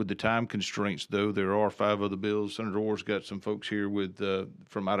 With the time constraints, though, there are 5 other bills. Senator Orr's got some folks here with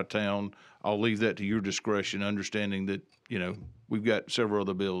from out of town. I'll leave that to your discretion, understanding that, we've got several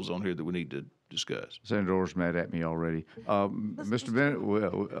other bills on here that we need to discuss. Senator Orr's mad at me already. Mr. Bennett,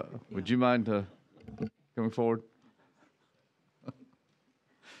 would you mind coming forward?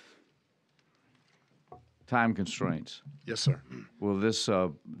 Time constraints. Yes, sir. Will this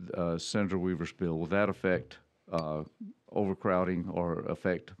Senator Weaver's bill, will that affect overcrowding or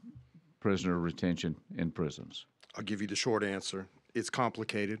affect prisoner retention in prisons? I'll give you the short answer. It's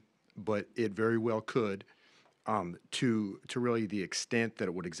complicated, but it very well could. To really the extent that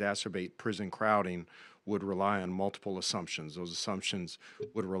it would exacerbate prison crowding would rely on multiple assumptions. Those assumptions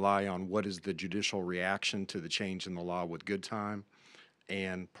would rely on what is the judicial reaction to the change in the law with good time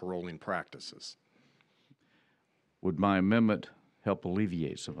and paroling practices. Would my amendment help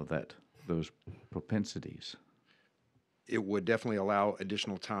alleviate some of those propensities? It would definitely allow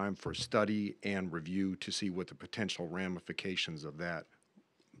additional time for study and review to see what the potential ramifications of that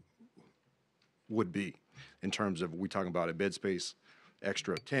would be. In terms of, we talking about a bed space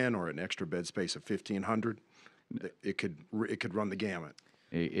extra of 10 or an extra bed space of 1,500? It could run the gamut.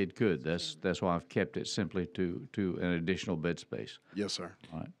 It could. That's why I've kept it simply to an additional bed space. Yes, sir.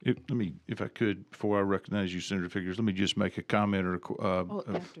 All right. If I could, before I recognize you, Senator Figures, let me just make a comment or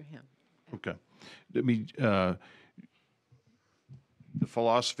After him. okay. The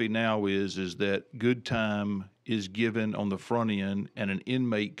philosophy now is that good time is given on the front end, and an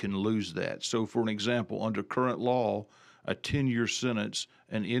inmate can lose that. So, for an example, under current law, a 10-year sentence,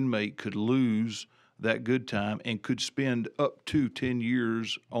 an inmate could lose that good time and could spend up to 10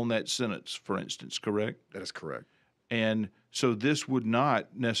 years on that sentence, for instance, correct? That is correct. And so this would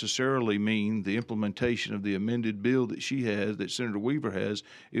not necessarily mean the implementation of the amended bill that she has, that Senator Weaver has.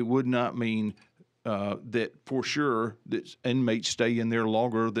 It would not mean that for sure that inmates stay in there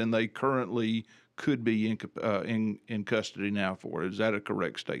longer than they currently could be in custody now for. Is that a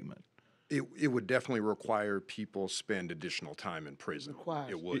correct statement? It would definitely require people spend additional time in prison.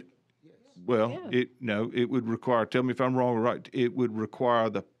 It would. Well, it would require, tell me if I'm wrong or right, it would require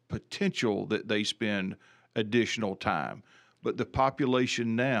the potential that they spend additional time. But the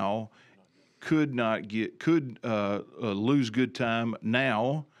population now could lose good time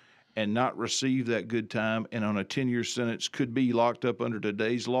now and not receive that good time, and on a 10-year sentence could be locked up under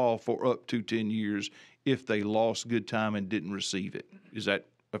today's law for up to 10 years if they lost good time and didn't receive it. Is that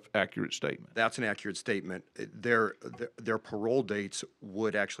an accurate statement? That's an accurate statement. Their parole dates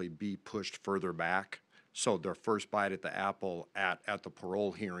would actually be pushed further back, so their first bite at the apple at the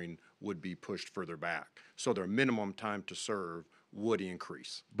parole hearing would be pushed further back. So their minimum time to serve would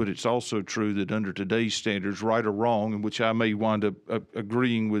increase. But it's also true that under today's standards, right or wrong, in which I may wind up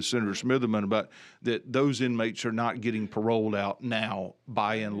agreeing with Senator Smitherman about, that those inmates are not getting paroled out now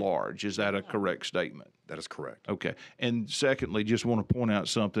by and large. Is that a correct statement? That is correct. Okay. And secondly, just want to point out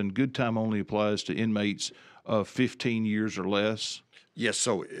something. Good time only applies to inmates of 15 years or less. Yes.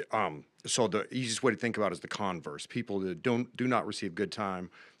 So the easiest way to think about it is the converse. People that do not receive good time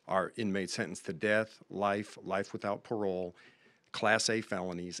are inmates sentenced to death, life without parole, Class A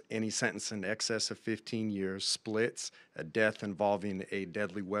felonies, any sentence in excess of 15 years, splits, a death involving a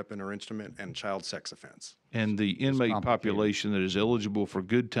deadly weapon or instrument, and child sex offense. And the inmate population that is eligible for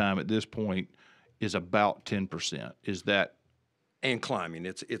good time at this point is about 10%. Is that? And climbing.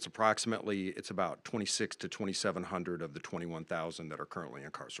 It's about 26 to 2,700 of the 21,000 that are currently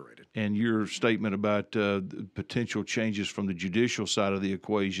incarcerated. And your statement about the potential changes from the judicial side of the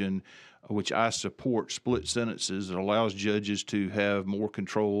equation, which I support, split sentences, that allows judges to have more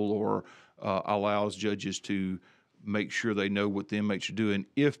control or allows judges to make sure they know what the inmates are doing.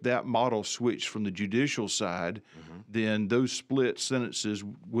 If that model switched from the judicial side, then those split sentences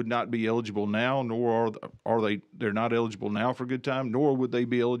would not be eligible now, nor they're not eligible now for good time, nor would they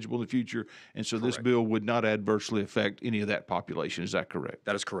be eligible in the future. And so this bill would not adversely affect any of that population. Is that correct?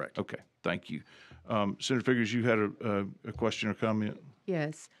 That is correct. Okay, thank you. Senator Figures, you had a question or comment?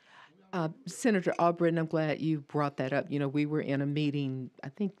 Yes. Senator Albritton, I'm glad you brought that up. You know, we were in a meeting, I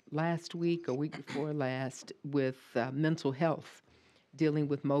think last week or week before last, with mental health, dealing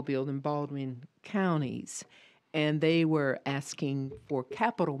with Mobile and Baldwin counties. And they were asking for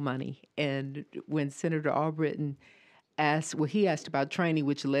capital money. And when Senator Albritton asked, well, he asked about training,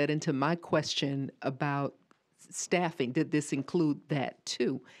 which led into my question about staffing. Did this include that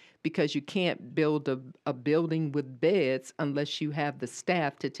too? Because you can't build a building with beds unless you have the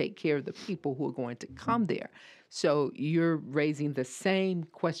staff to take care of the people who are going to come there. So you're raising the same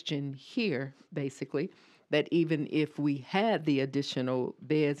question here, basically. that even if we had the additional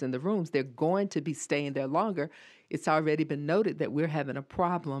beds in the rooms, they're going to be staying there longer. It's already been noted that we're having a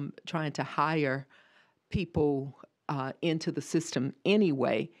problem trying to hire people into the system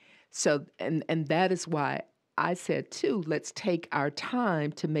anyway. So, and that is why I said, too, let's take our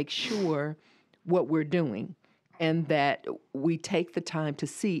time to make sure what we're doing and that we take the time to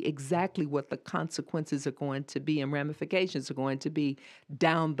see exactly what the consequences are going to be and ramifications are going to be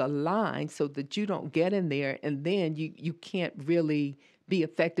down the line so that you don't get in there and then you can't really be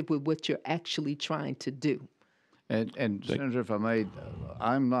effective with what you're actually trying to do. And Senator, if I may,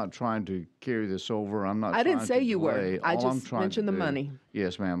 I'm not trying to carry this over. I'm not. I didn't trying say to you were. delay. I All I'm just trying to mentioned the do- money.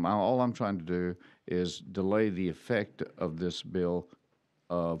 Yes, ma'am. All I'm trying to do is delay the effect of this bill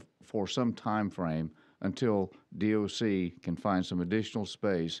for some time frame until DOC can find some additional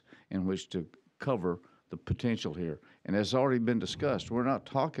space in which to cover the potential here. And as already been discussed, we're not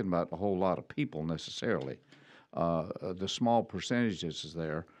talking about a whole lot of people necessarily. The small percentages is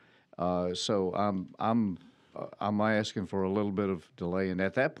there. So I'm asking for a little bit of delay, and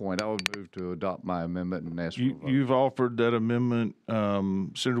at that point, I would move to adopt my amendment and ask for a vote. You've offered that amendment.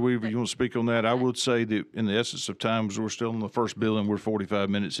 Senator Weaver, you want to speak on that? I would say that in the essence of times, we're still on the first bill and we're 45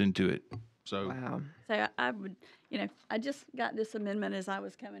 minutes into it. So Wow. So I would, I just got this amendment as I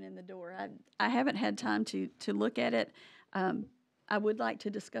was coming in the door. I haven't had time to look at it. I would like to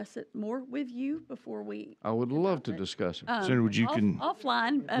discuss it more with you before we. I would love to discuss it. Senator, would you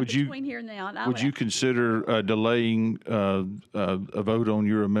offline would you- between here and now? And I would you consider delaying a vote on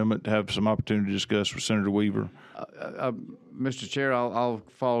your amendment to have some opportunity to discuss with Senator Weaver? Mr. Chair, I'll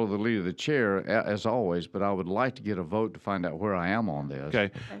follow the lead of the chair as always, but I would like to get a vote to find out where I am on this.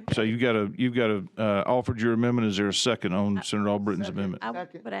 Okay. So you've got offered your amendment. Is there a second on Senator Albritton's amendment? I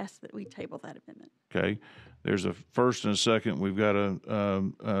would ask that we table that amendment. Okay. There's a first and a second. We've got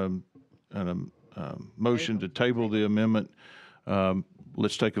a motion to table the amendment.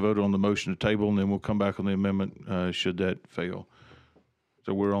 Let's take a vote on the motion to table, and then we'll come back on the amendment should that fail.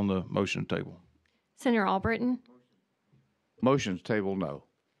 So we're on the motion to table. Senator Albritton? Motion to table, no.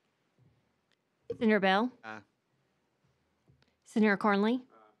 Senator Bell? Aye. Senator Carnley?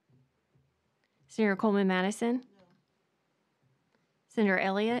 Senator Coleman Madison? Senator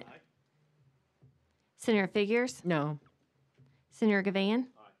Elliott? Senator Figures? No. Senator Gavan?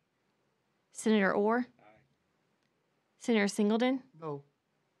 Senator Orr? Senator Singleton? No.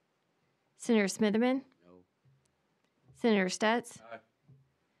 Senator Smitherman? Senator Stutz?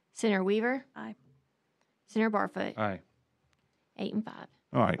 Senator Weaver? Aye. Senator Barfoot? Aye. 8 and 5.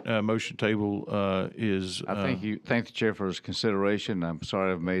 All right. Motion table is. I thank the chair for his consideration. I'm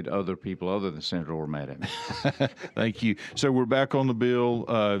sorry I've made other people other than Senator Orr mad at me. Thank you. So we're back on the bill.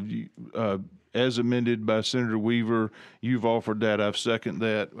 As amended by Senator Weaver, you've offered that. I've seconded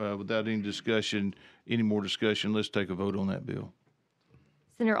that. Without any discussion, any more discussion, let's take a vote on that bill.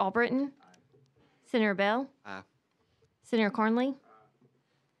 Senator Albritton? Senator Bell? Aye. Senator Carnley?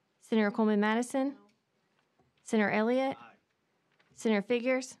 Senator Coleman Madison? Senator Elliott? Senator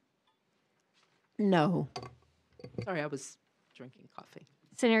Figures? No. Sorry, I was drinking coffee.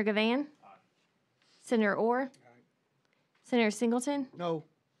 Senator Gavan? Senator Orr? Senator Singleton? No.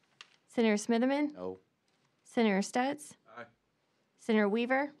 Senator Smitherman? No. Senator Stutz? Senator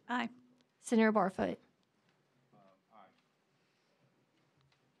Weaver? Aye. Senator Barfoot?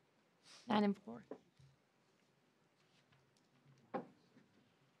 9 and 4.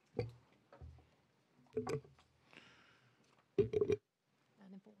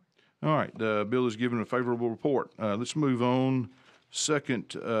 All right, the bill is given a favorable report. Let's move on. Second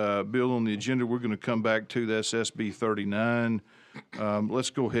bill on the agenda, we're going to come back to, that's SB 39. Let's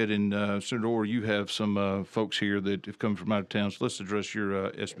go ahead and, Senator Orr, you have some folks here that have come from out of town, so let's address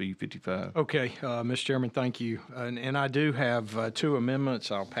your SB 55. Okay, Mr. Chairman, thank you. And I do have two amendments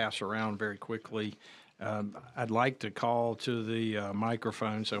I'll pass around very quickly. I'd like to call to the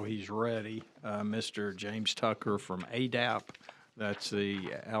microphone so he's ready, Mr. James Tucker from ADAP. That's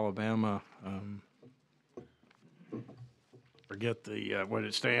the Alabama, forget the what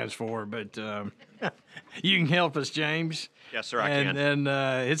it stands for, but you can help us, James. Yes, sir, I can. And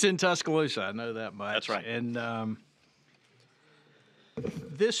then it's in Tuscaloosa, I know that much. That's right. And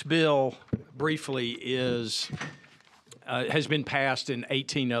this bill, briefly, has been passed in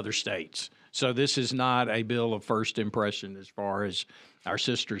 18 other states. So this is not a bill of first impression as far as our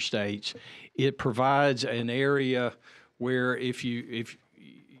sister states. It provides an area where if you've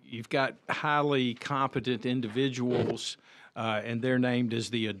got highly competent individuals, and they're named as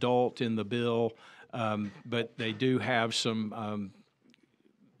the adult in the bill, but they do have some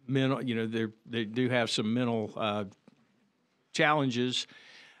mental, they do have some mental challenges.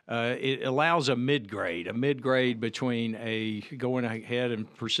 it allows a mid-grade between going ahead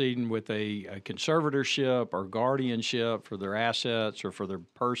and proceeding with a conservatorship or guardianship for their assets or for their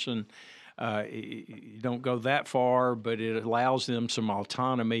person. You don't go that far, but it allows them some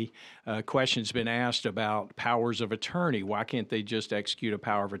autonomy. Questions been asked about powers of attorney. Why can't they just execute a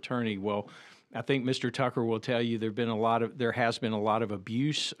power of attorney? Well, I think Mr. Tucker will tell you there has been a lot of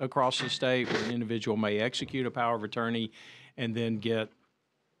abuse across the state where an individual may execute a power of attorney and then get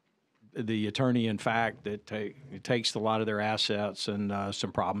the attorney, in fact, that takes a lot of their assets and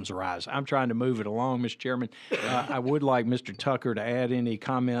some problems arise. I'm trying to move it along, Mr. Chairman. I would like Mr. Tucker to add any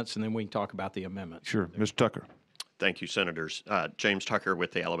comments, and then we can talk about the amendment. Sure. Mr. Tucker. Thank you, Senators. James Tucker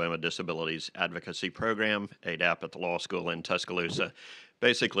with the Alabama Disabilities Advocacy Program, ADAP at the law school in Tuscaloosa.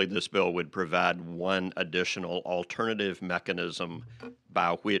 Basically, this bill would provide one additional alternative mechanism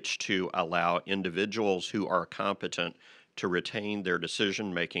by which to allow individuals who are competent to retain their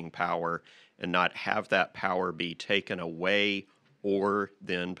decision-making power and not have that power be taken away or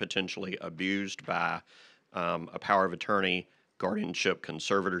then potentially abused by a power of attorney, guardianship,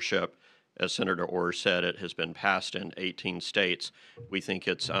 conservatorship. As Senator Orr said, it has been passed in 18 states. We think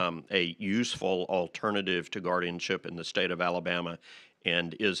it's a useful alternative to guardianship in the state of Alabama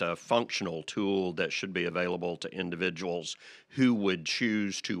and is a functional tool that should be available to individuals who would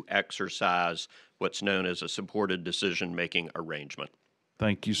choose to exercise what's known as a supported decision-making arrangement.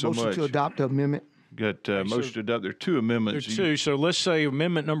 Thank you so Motion much. to adopt the amendment. Got motion to adopt. There are two amendments. There are two. So let's say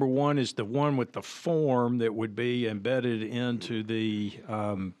amendment number one is the one with the form that would be embedded into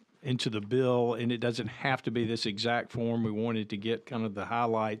the bill, and it doesn't have to be this exact form. We wanted to get kind of the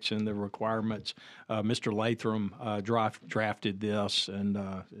highlights and the requirements. Mr. Latham drafted this and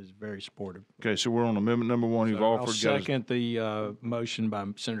is very supportive. Okay, so we're on amendment number one. You've offered. I'll second the motion by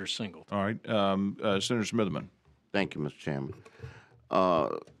Senator Singleton. All right, Senator Smitherman. Thank you, Mr. Chairman.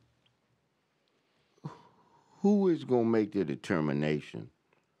 Who is going to make the determination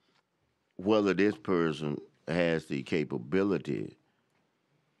whether this person has the capability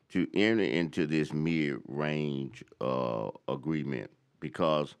to enter into this mid-range agreement?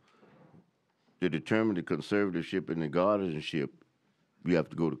 Because to determine the conservatorship and the guardianship, you have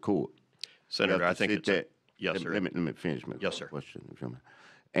to go to court. Senator, I think it's yes, sir. Let me finish my Yes, sir. question. If you don't mind.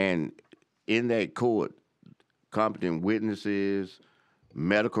 And in that court, competent witnesses,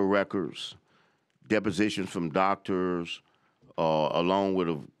 medical records, depositions from doctors, along with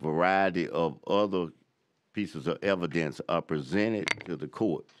a variety of other pieces of evidence are presented to the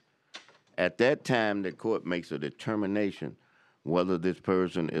court. At that time, the court makes a determination whether this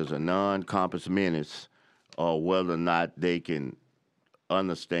person is a non-compos mentis or whether or not they can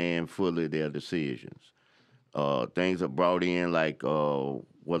understand fully their decisions. Things are brought in like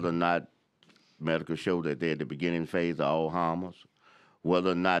whether or not medical show that they're at the beginning phase of Alzheimer's,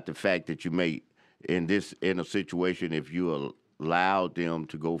 whether or not the fact that you may, in a situation, if you allowed them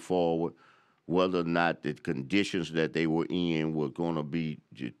to go forward, whether or not the conditions that they were in were going to be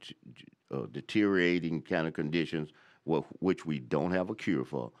deteriorating kind of conditions, which we don't have a cure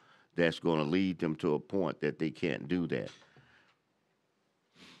for, that's going to lead them to a point that they can't do that.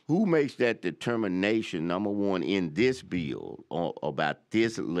 Who makes that determination, number one, in this bill about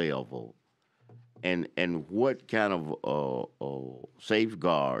this level, and what kind of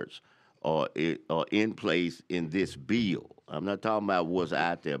safeguards are in place in this bill? I'm not talking about what's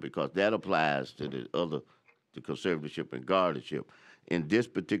out there because that applies to the conservatorship and guardianship. In this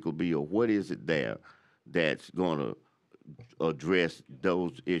particular bill, what is it there that's going to address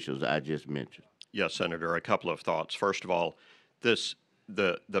those issues I just mentioned? Yes, Senator, a couple of thoughts. First of all,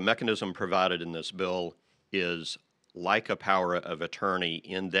 the mechanism provided in this bill is like a power of attorney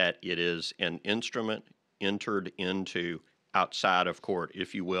in that it is an instrument entered into outside of court,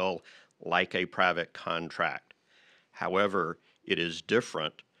 if you will, like a private contract. However, it is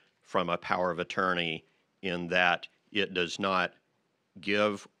different from a power of attorney in that it does not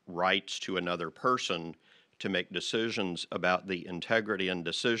give rights to another person to make decisions about the integrity and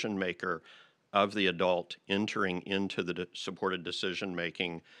decision maker of the adult entering into the supported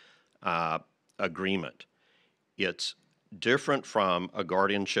decision-making agreement. It's different from a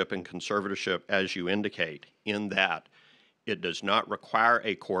guardianship and conservatorship, as you indicate, in that it does not require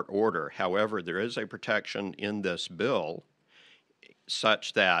a court order. However, there is a protection in this bill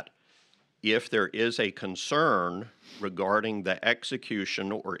such that if there is a concern regarding the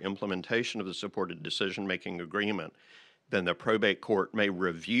execution or implementation of the supported decision-making agreement, then the probate court may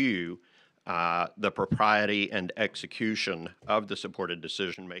review the propriety and execution of the supported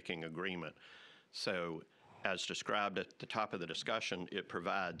decision-making agreement. So, as described at the top of the discussion, it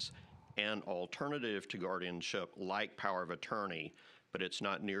provides an alternative to guardianship like power of attorney, but it's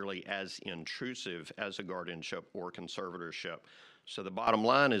not nearly as intrusive as a guardianship or conservatorship. So the bottom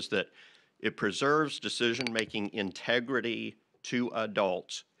line is that it preserves decision-making integrity to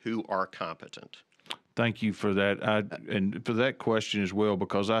adults who are competent. Thank you for that, and for that question as well,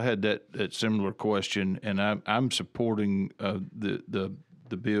 because I had that similar question, and I'm supporting the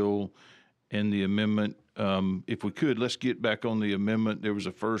bill and the amendment. If we could, let's get back on the amendment. There was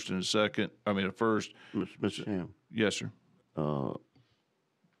a first and a second. I mean, a first. Mr. Chairman, Yes, sir. I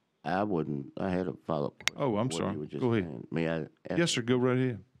had a follow-up question. Oh, I'm to what sorry. you were just Go ahead. saying. May I ask? Yes, sir. Go right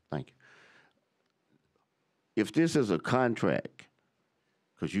ahead. Thank you. If this is a contract,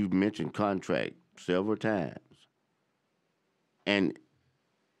 because you've mentioned contract several times, and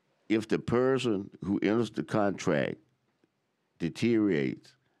if the person who enters the contract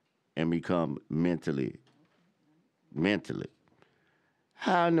deteriorates and become mentally,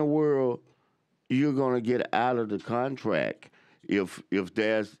 how in the world you're going to get out of the contract if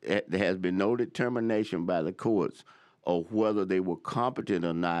there has been no determination by the courts of whether they were competent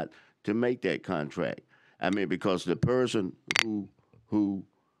or not to make that contract? I mean, because the person who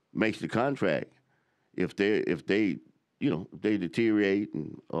makes the contract, if they deteriorate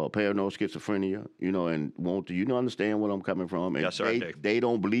and paranoid schizophrenia, and want to, understand what I'm coming from. And Yes, sir, I do. They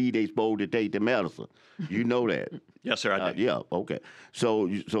don't believe they supposed to take the medicine. You know that. Yes, sir, I do. Yeah, okay. So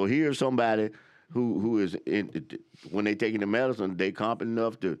here's somebody who is when they taking the medicine, they competent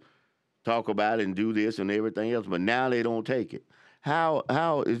enough to talk about it and do this and everything else, but now they don't take it.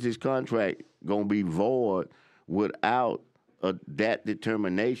 How is this contract going to be void without that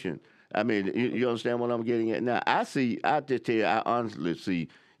determination? I mean, you understand what I'm getting at now? I just tell you, I honestly see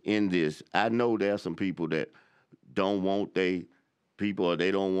in this, I know there are some people that don't want people, or they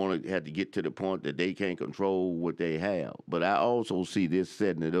don't want to have to get to the point that they can't control what they have. But I also see this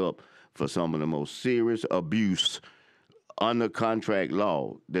setting it up for some of the most serious abuse under contract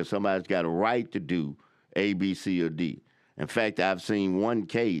law, that somebody's got a right to do A, B, C, or D. In fact, I've seen one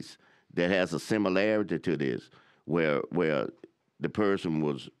case that has a similarity to this, where the person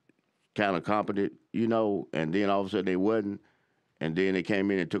was kind of competent, and then all of a sudden they wasn't, and then they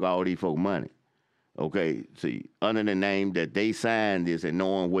came in and took all these folk money. Okay, see, under the name that they signed this and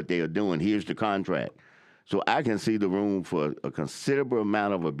knowing what they are doing, here's the contract. So I can see the room for a considerable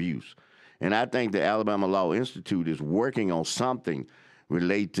amount of abuse. And I think the Alabama Law Institute is working on something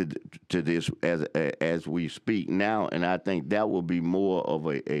related to this as we speak now, and I think that will be more of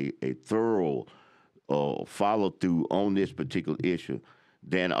a thorough follow-through on this particular issue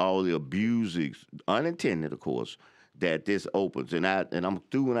than all the abuses, unintended, of course, that this opens. And I'm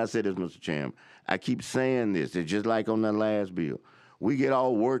through when I say this, Mr. Chairman. I keep saying this. It's just like on that last bill. We get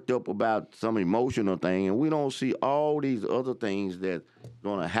all worked up about some emotional thing, and we don't see all these other things that's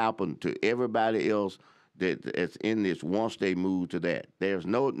going to happen to everybody else that's in this once they move to that. There's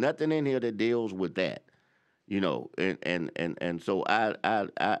nothing in here that deals with that, and so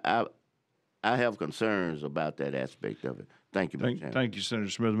I have concerns about that aspect of it. Thank you, Mr. Chairman. Thank you, Senator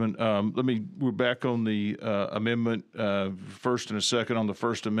Smitherman. We're back on the amendment, first and a second on the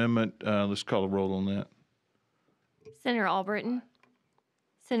First Amendment. Let's call a roll on that. Senator Albritton.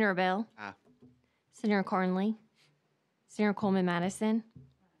 Senator Bell. Aye. Senator Carnley. Senator Coleman Madison.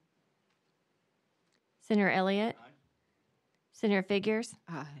 Senator Elliott. Senator Figures.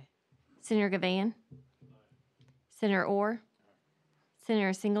 Aye. Senator Gavan. Senator Orr.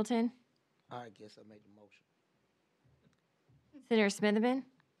 Senator Singleton. I guess I made the motion. Senator Smitherman.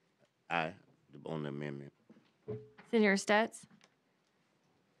 Aye, on the amendment. Senator Stutz.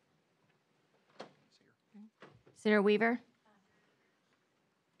 Senator Weaver.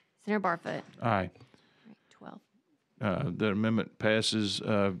 Senator Barfoot. Aye. 12. That amendment passes.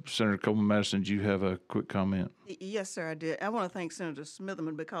 Senator Coleman Madison, do you have a quick comment? Yes, sir, I did. I want to thank Senator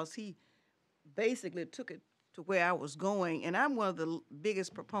Smitherman because he basically took it to where I was going, and I'm one of the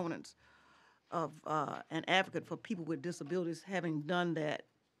biggest proponents of an advocate for people with disabilities, having done that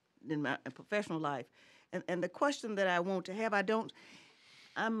in my professional life. And the question that I want to have,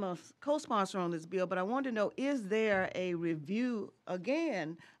 I'm a co-sponsor on this bill, but I want to know, is there a review?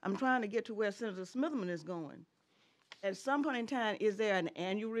 Again, I'm trying to get to where Senator Smitherman is going. At some point in time, is there an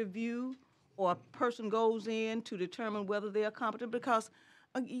annual review, or a person goes in to determine whether they are competent? Because,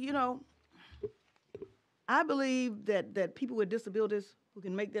 I believe that people with disabilities who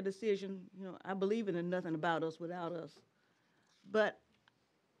can make that decision, I believe in nothing about us without us. But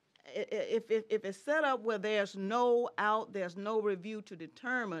if it's set up where there's no review to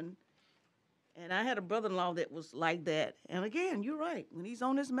determine, and I had a brother-in-law that was like that, and again, you're right, when he's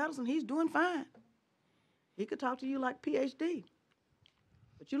on this medicine, he's doing fine. He could talk to you like PhD,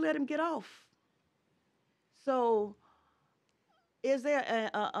 but you let him get off. So Is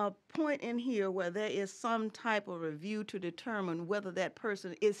there a point in here where there is some type of review to determine whether that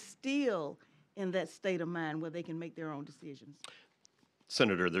person is still in that state of mind where they can make their own decisions?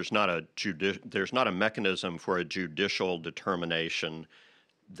 Senator, there's not a mechanism for a judicial determination.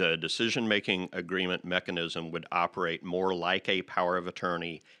 The decision-making agreement mechanism would operate more like a power of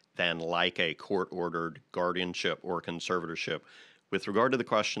attorney than like a court-ordered guardianship or conservatorship. With regard to the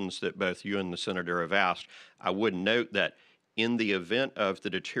questions that both you and the senator have asked, I would note that in the event of the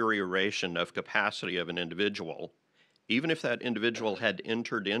deterioration of capacity of an individual, even if that individual had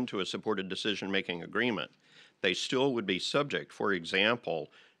entered into a supported decision-making agreement, they still would be subject, for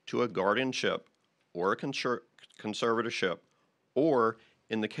example, to a guardianship or a conservatorship, or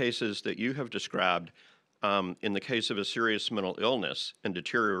in the cases that you have described, in the case of a serious mental illness and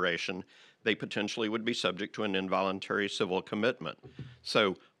deterioration, they potentially would be subject to an involuntary civil commitment.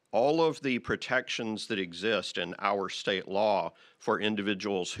 So all of the protections that exist in our state law for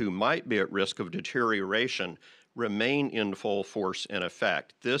individuals who might be at risk of deterioration remain in full force and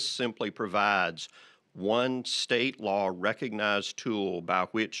effect. This simply provides one state law recognized tool by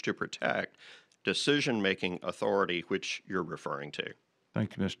which to protect decision-making authority, which you're referring to.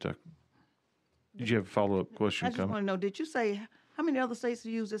 Thank you, Mr. Tucker. Did you have a follow-up question? I just want to know, did you say how many other states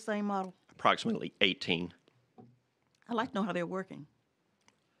use the same model? Approximately 18. I'd like to know how they're working.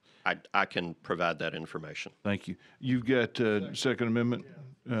 I can provide that information. Thank you. You've got Second Amendment.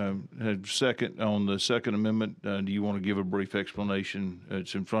 Second on the Second Amendment. Do you want to give a brief explanation?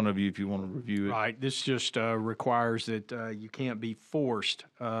 It's in front of you if you want to review it. Right. This just requires that you can't be forced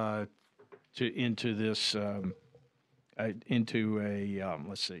into this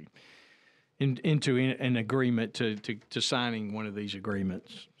into an agreement to signing one of these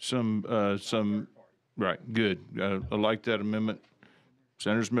agreements. Right. Good. I like that amendment.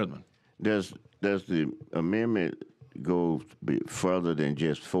 Senator Smithman. Does the amendment go further than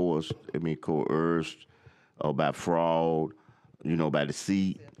just forced? I mean, coerced or by fraud, by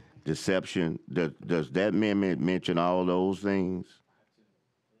deceit, deception? Does that amendment mention all those things?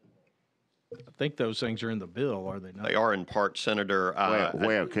 I think those things are in the bill, are they not? They are in part, Senator.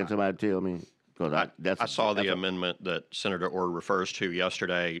 Where? Can somebody tell me? I saw the amendment that Senator Orr refers to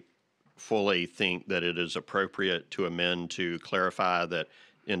yesterday. Fully think that it is appropriate to amend to clarify that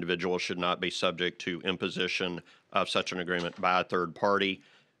individuals should not be subject to imposition of such an agreement by a third party.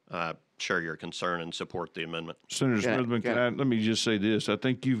 Share your concern and support the amendment. Senator Smithman, let me just say this. I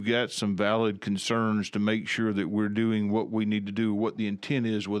think you've got some valid concerns to make sure that we're doing what we need to do, what the intent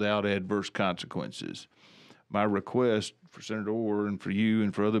is without adverse consequences. My request for Senator Orr and for you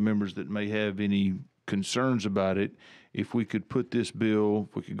and for other members that may have any concerns about it, if we could put this bill,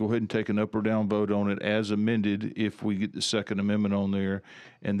 we could go ahead and take an up or down vote on it as amended if we get the Second Amendment on there.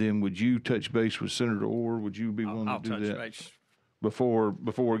 And then would you touch base with Senator Orr? Would you be willing to do that? I'll touch base. Before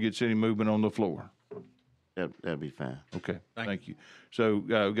it gets any movement on the floor? That'd be fine. Okay, thank you. So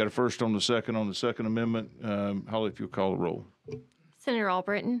we've got a first on the Second Amendment. Holly, if you'll call the roll. Senator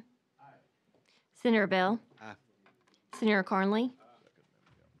Albritton? Aye. Senator Bell? Aye. Senator Carnley? Aye.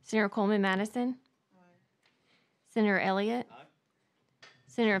 Senator Coleman Madison? Senator Elliott? Aye.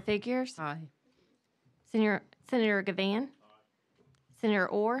 Senator Figures? Aye. Senator Gavan? Aye. Senator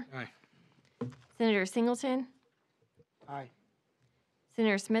Orr? Aye. Senator Singleton? Aye.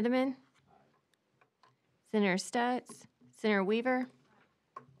 Senator Smitherman? Aye. Senator Stutz? Senator Weaver?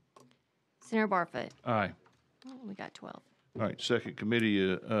 Senator Barfoot? Aye. Oh, we got 12. All right, second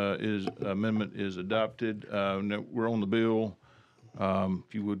committee amendment is adopted. Now we're on the bill.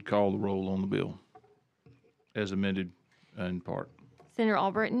 If you would call the roll on the bill as amended in part. Senator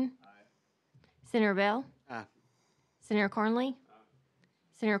Albritton? Aye. Senator Bell? Aye. Senator Carnley? Aye.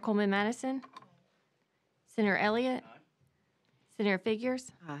 Senator Coleman Madison? Senator Elliott? Aye. Senator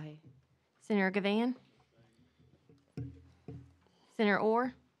Figures? Aye. Senator Gavan? Senator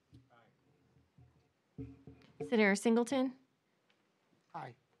Orr? Aye. Senator Singleton?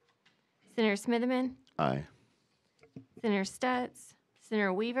 Aye. Senator Smitherman? Aye. Senator Stutz?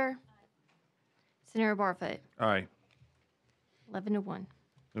 Senator Weaver? Senator Barfoot? Aye. 11 to 1.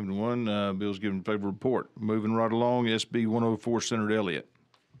 11 to 1, bill's given favor report. Moving right along, SB 104, Senator Elliott.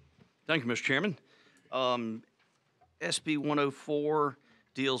 Thank you, Mr. Chairman. SB 104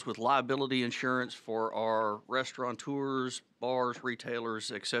 deals with liability insurance for our restaurateurs, bars,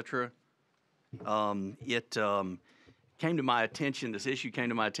 retailers, etc. It came to my attention, this issue came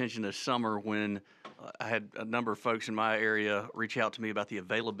to my attention this summer when I had a number of folks in my area reach out to me about the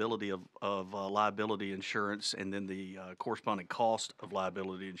availability of liability insurance and then the corresponding cost of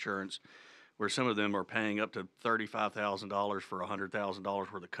liability insurance, where some of them are paying up to $35,000 for $100,000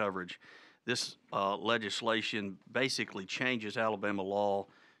 worth of coverage. this legislation basically changes Alabama law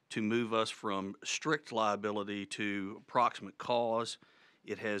to move us from strict liability to proximate cause.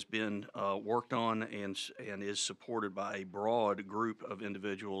 It has been worked on and is supported by a broad group of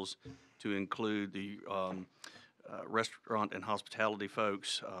individuals to include the restaurant and hospitality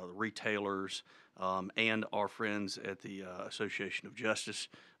folks, retailers, and our friends at the Association of Justice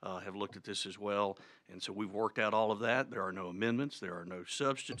have looked at this as well. And so we've worked out all of that. There are no amendments. There are no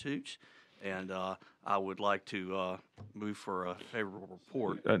substitutes. And I would like to move for a favorable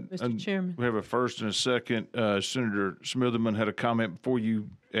report. Mr. Chairman. We have a first and a second. Senator Smitherman had a comment. Before you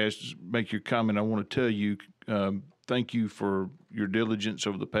make your comment, I want to tell you thank you for your diligence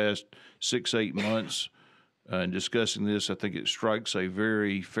over the past 6-8 months in discussing this. I think it strikes a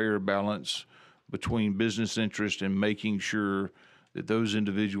very fair balance between business interest and making sure that those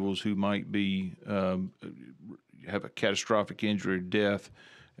individuals who might be have a catastrophic injury or death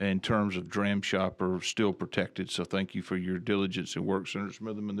in terms of dram shop are still protected. So thank you for your diligence and work, Senator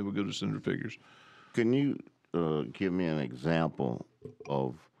Smitherman. Then we'll go to Senator Figures. Can you give me an example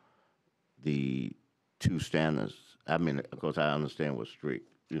of the two standards? I mean, of course, I understand what's strict.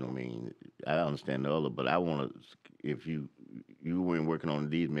 You know what I mean? I understand the other, but I want to, if you weren't working on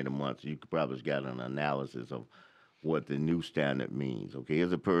these many months, you could probably got an analysis of what the new standard means. Okay,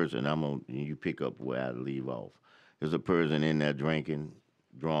 here's a person, you pick up where I leave off. There's a person in there drinking,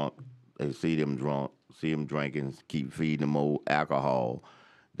 drunk. They see them drunk, see them drinking, keep feeding them more alcohol.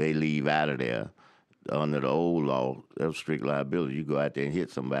 They leave out of there. Under the old law, that's strict liability. You go out there and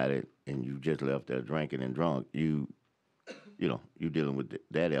hit somebody, and you just left there drinking and drunk. You're dealing with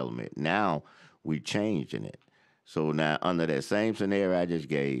that element. Now we changing it. So now under that same scenario I just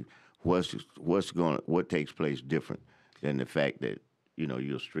gave, what takes place different than the fact that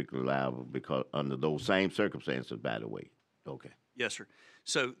you're strictly liable because under those same circumstances, by the way. Okay. Yes, sir.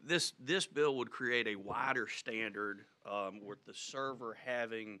 So this bill would create a wider standard with the server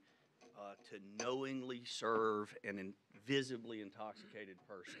having to knowingly serve an visibly intoxicated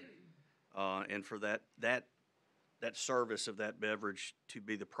person, and for that service of that beverage to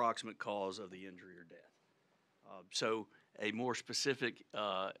be the proximate cause of the injury or death. So a more specific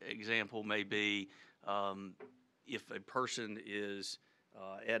example may be if a person is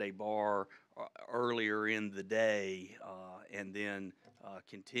at a bar earlier in the day and then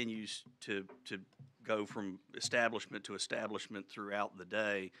continues to go from establishment to establishment throughout the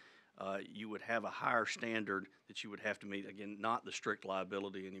day, you would have a higher standard that you would have to meet. Again, not the strict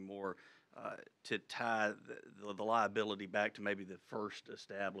liability anymore, to tie the liability back to maybe the first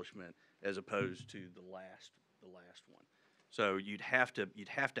establishment as opposed to the last one. So you'd have to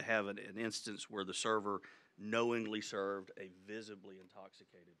have an instance where the server knowingly served a visibly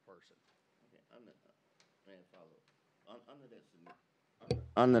intoxicated person.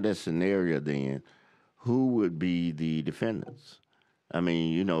 Under that scenario, then, who would be the defendants? I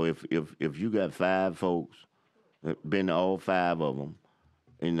mean, if you got 5 folks, been to all 5 of them,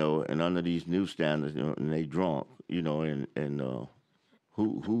 and under these new standards, and they drunk,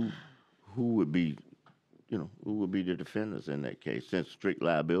 who would be, who would be the defendants in that case since strict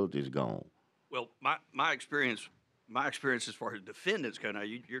liability is gone? Well, my experience as far as defendants go now,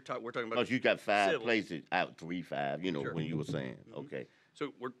 we're talking about. Oh, you got 5 civil. places out, 3, 5. Sure. When you were saying, okay.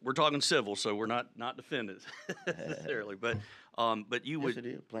 So we're talking civil, so we're not defendants necessarily, but you Yes, would. it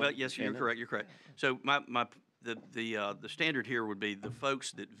is. Well, yes, you're correct. You're correct. So the standard here would be the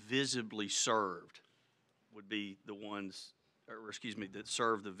folks that visibly served would be the ones, that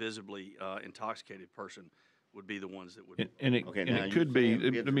served the visibly intoxicated person would be the ones that would. It could be.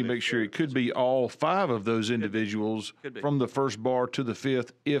 Let me make sure. It could be all 5 of those individuals from the first bar to the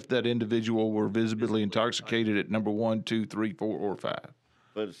 5th, if that individual were visibly intoxicated at number 1, 2, 3, 4, or 5.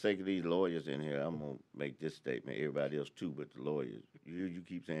 For the sake of these lawyers in here, I'm gonna make this statement. Everybody else too, but the lawyers. You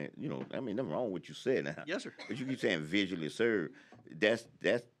keep saying, nothing wrong with what you said now. Yes, sir. But you keep saying visually served.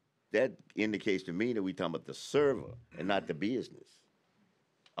 That indicates to me that we talking about the server and not the business.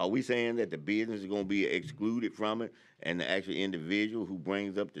 Are we saying that the business is going to be excluded from it, and the actual individual who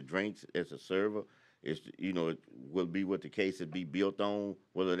brings up the drinks as a server is, it will be what the case would be built on,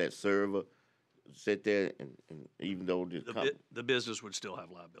 whether that server sit there and even though the business would still have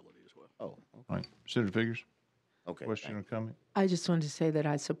liability as well. Oh, okay. All right, Senator Figures. Okay. Question or comment? I just wanted to say that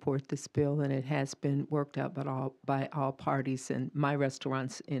I support this bill, and it has been worked out by all parties. And my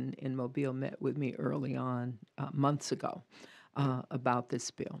restaurants in Mobile met with me early on, months ago, about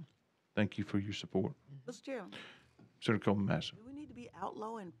this bill. Thank you for your support. Mr. Chairman, Senator Coleman Massa. do we need to be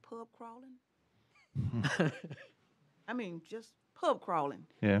outlawing pub crawling? I mean, just pub crawling.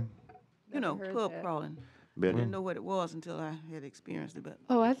 Yeah. Pub crawling. Better. Didn't know what it was until I had experienced it, but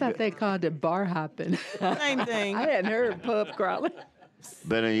Oh, I thought they called it bar hopping. same thing. I hadn't heard pub crawling.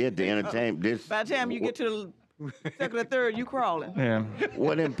 Better yet, the entertainment. This. By the time you get to the second or third, you crawling. Yeah.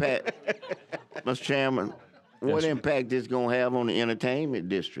 What impact, Mr. Chairman? What impact this gonna have on the entertainment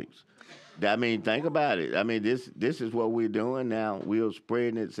districts? I mean, think about it. I mean, this is what we're doing now. We're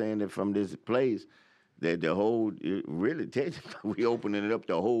spreading it, saying that from this place, that the whole really technically we opening it up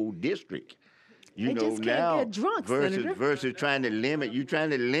the whole district. You They know just can't now get drunk, Senator. versus trying to limit. You trying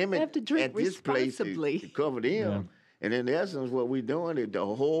to limit have to drink at this place responsibly. to cover them. And in essence, what we're doing is the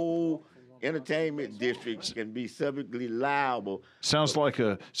whole entertainment districts can be subjectly liable. Sounds like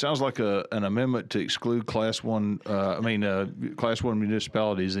an amendment to exclude Class 1. Class 1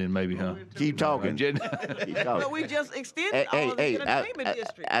 municipalities. Then maybe, huh? Keep talking. Keep talking. But we just extended all of the entertainment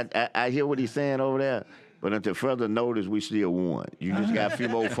districts. I hear what he's saying over there, but until further notice, we still won. You just got a few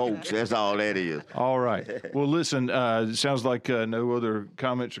more folks. That's all that is. All right. Well, listen, it sounds like no other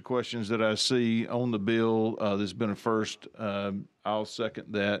comments or questions that I see on the bill. There's been a first. I'll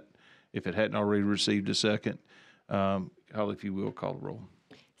second that if it hadn't already received a second. Holly, if you will, call the roll.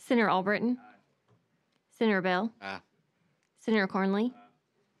 Senator Albritton? Senator Bell? Aye. Senator Cornley?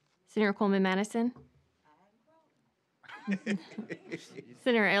 Senator Coleman-Madison?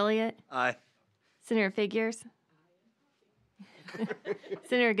 Senator Elliott? Aye. Senator Figures?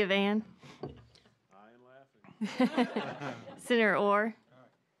 Senator Gavan? Senator Orr?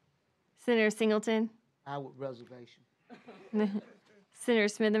 Senator Singleton? I with reservation. Senator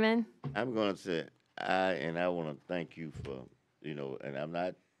Smitherman? I'm going to say I want to thank you for, and I'm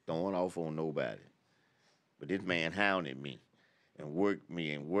not throwing off on nobody, but this man hounded me and worked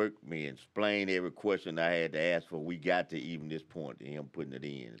me and explained every question I had to ask for. We got to even this point to him putting it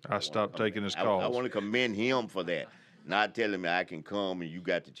in. I stopped taking his I calls. want to commend him for that. Not telling me I can come and you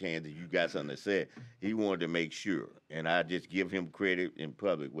got the chance and you got something to say. He wanted to make sure, and I just give him credit in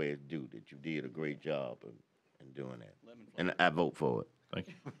public where it's due, that you did a great job in doing that. And I vote for it. Thank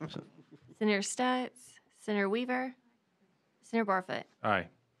you. Senator Stutz? Senator Weaver? Senator Barfoot? Aye.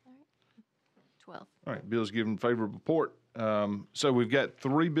 12. All right, Bill's given favorable report. So we've got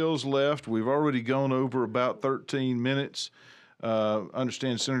 3 bills left. We've already gone over about 13 minutes.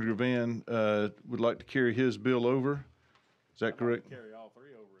 Understand Senator Van would like to carry his bill over. Is that correct? Carry all 3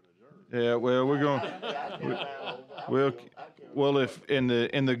 over and adjourn. Yeah. Well, we're going. Well, if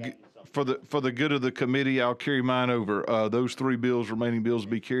for the good of the committee, I'll carry mine over. Those 3 remaining bills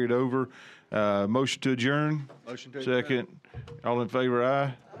will be carried over. Motion to adjourn. Motion to adjourn. Second. All in favor,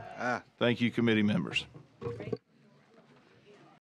 aye. Aye. Thank you, committee members.